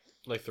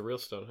 Like the real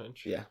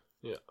Stonehenge? Yeah.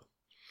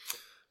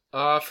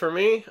 For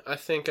me, I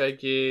think I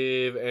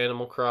give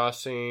Animal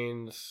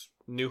Crossing's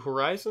New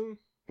Horizon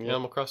Yep.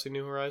 Animal Crossing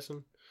New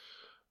Horizon.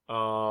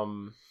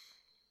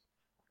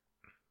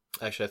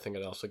 Actually, I think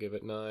I'd also give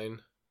it 9.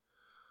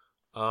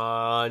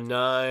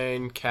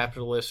 9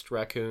 capitalist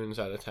raccoons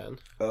out of 10.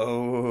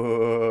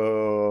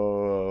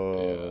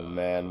 Oh, Yeah.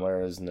 man,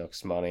 where is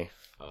Nook's money?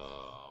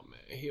 Oh,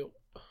 man.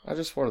 I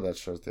just wore that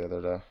shirt the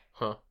other day.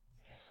 Huh.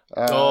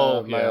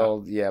 My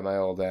old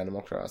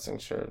Animal Crossing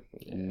shirt.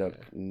 Yeah.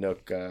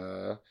 Nook,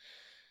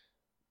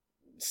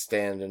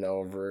 standing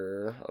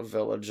over a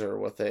villager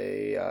with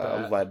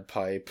a lead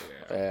pipe,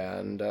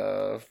 and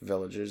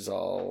villagers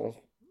all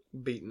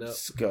Beaten up.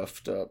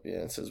 scuffed up. Yeah,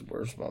 it says,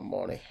 "Where's my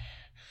money?"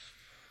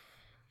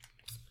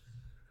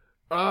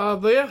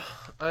 But yeah,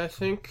 I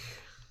think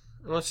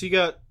unless you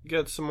got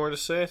some more to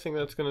say, I think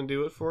that's gonna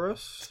do it for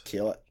us.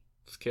 Kill it.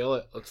 Let's kill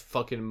it. Let's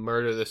fucking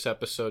murder this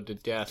episode to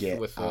death Get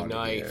with a out of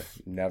knife.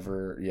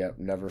 here.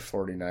 Never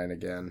 49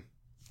 again.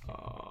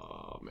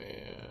 Oh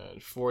man,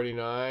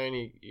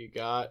 49. You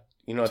got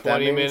You know what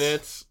 20 that means?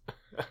 minutes.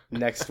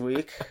 Next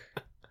week,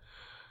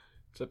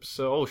 It's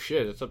episode. Oh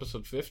shit! It's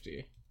episode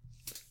 50.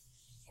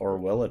 or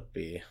will it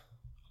be?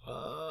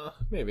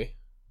 Maybe.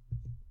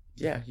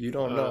 Yeah, you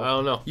don't know. I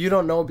don't know. You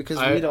don't know because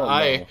we don't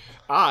know.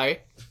 I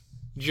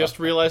just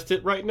realized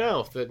it right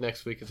now that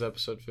next week is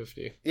episode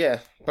 50. Yeah,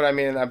 but I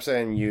mean, I'm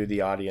saying you,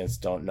 the audience,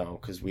 don't know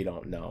because we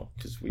don't know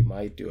because we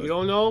might do it. You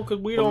don't know because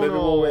we But don't maybe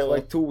know. we'll wait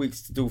like 2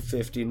 weeks to do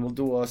 50, and we'll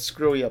do a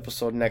screwy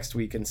episode next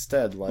week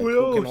instead. Like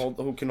Who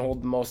who can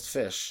hold the most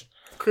fish?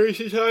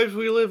 Crazy times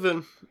we live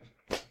in.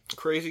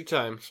 Crazy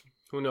times.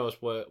 Who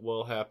knows what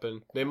will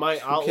happen? They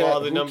might outlaw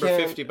the number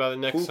 50 by the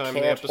next Who time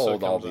the can't episode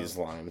hold all comes these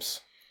out.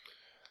 limes?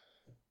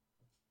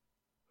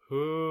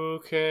 Who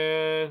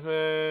can?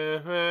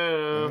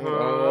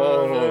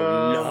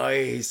 Oh,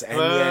 nice.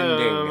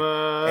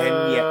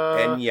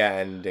 Enya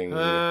ending.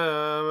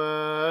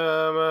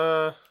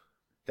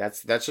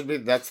 That's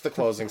the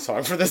closing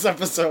song for this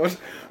episode.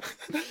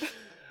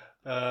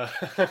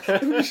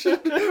 we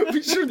should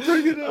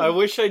bring it up. I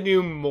wish I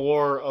knew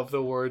more of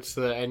the words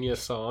to the Enya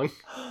song.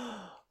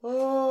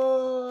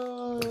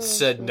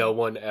 Said no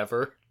one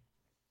ever.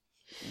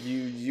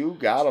 You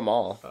got them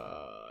all.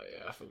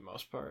 Yeah, for the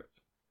most part.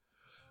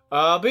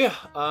 But yeah,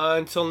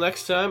 until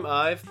next time,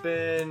 I've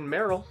been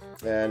Meryl.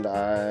 And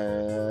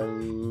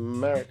I'm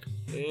Merrick.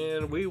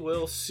 And we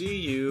will see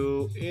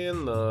you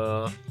in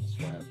the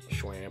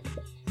Schwamp.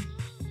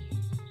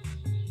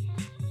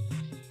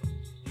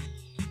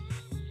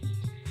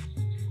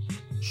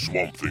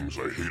 Swamp Things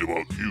I Hate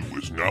About You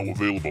is now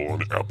available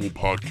on Apple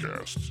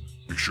Podcasts.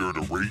 Be sure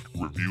to rate,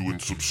 review,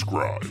 and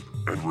subscribe.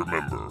 And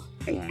remember,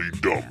 only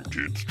dumb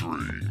kids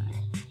dream.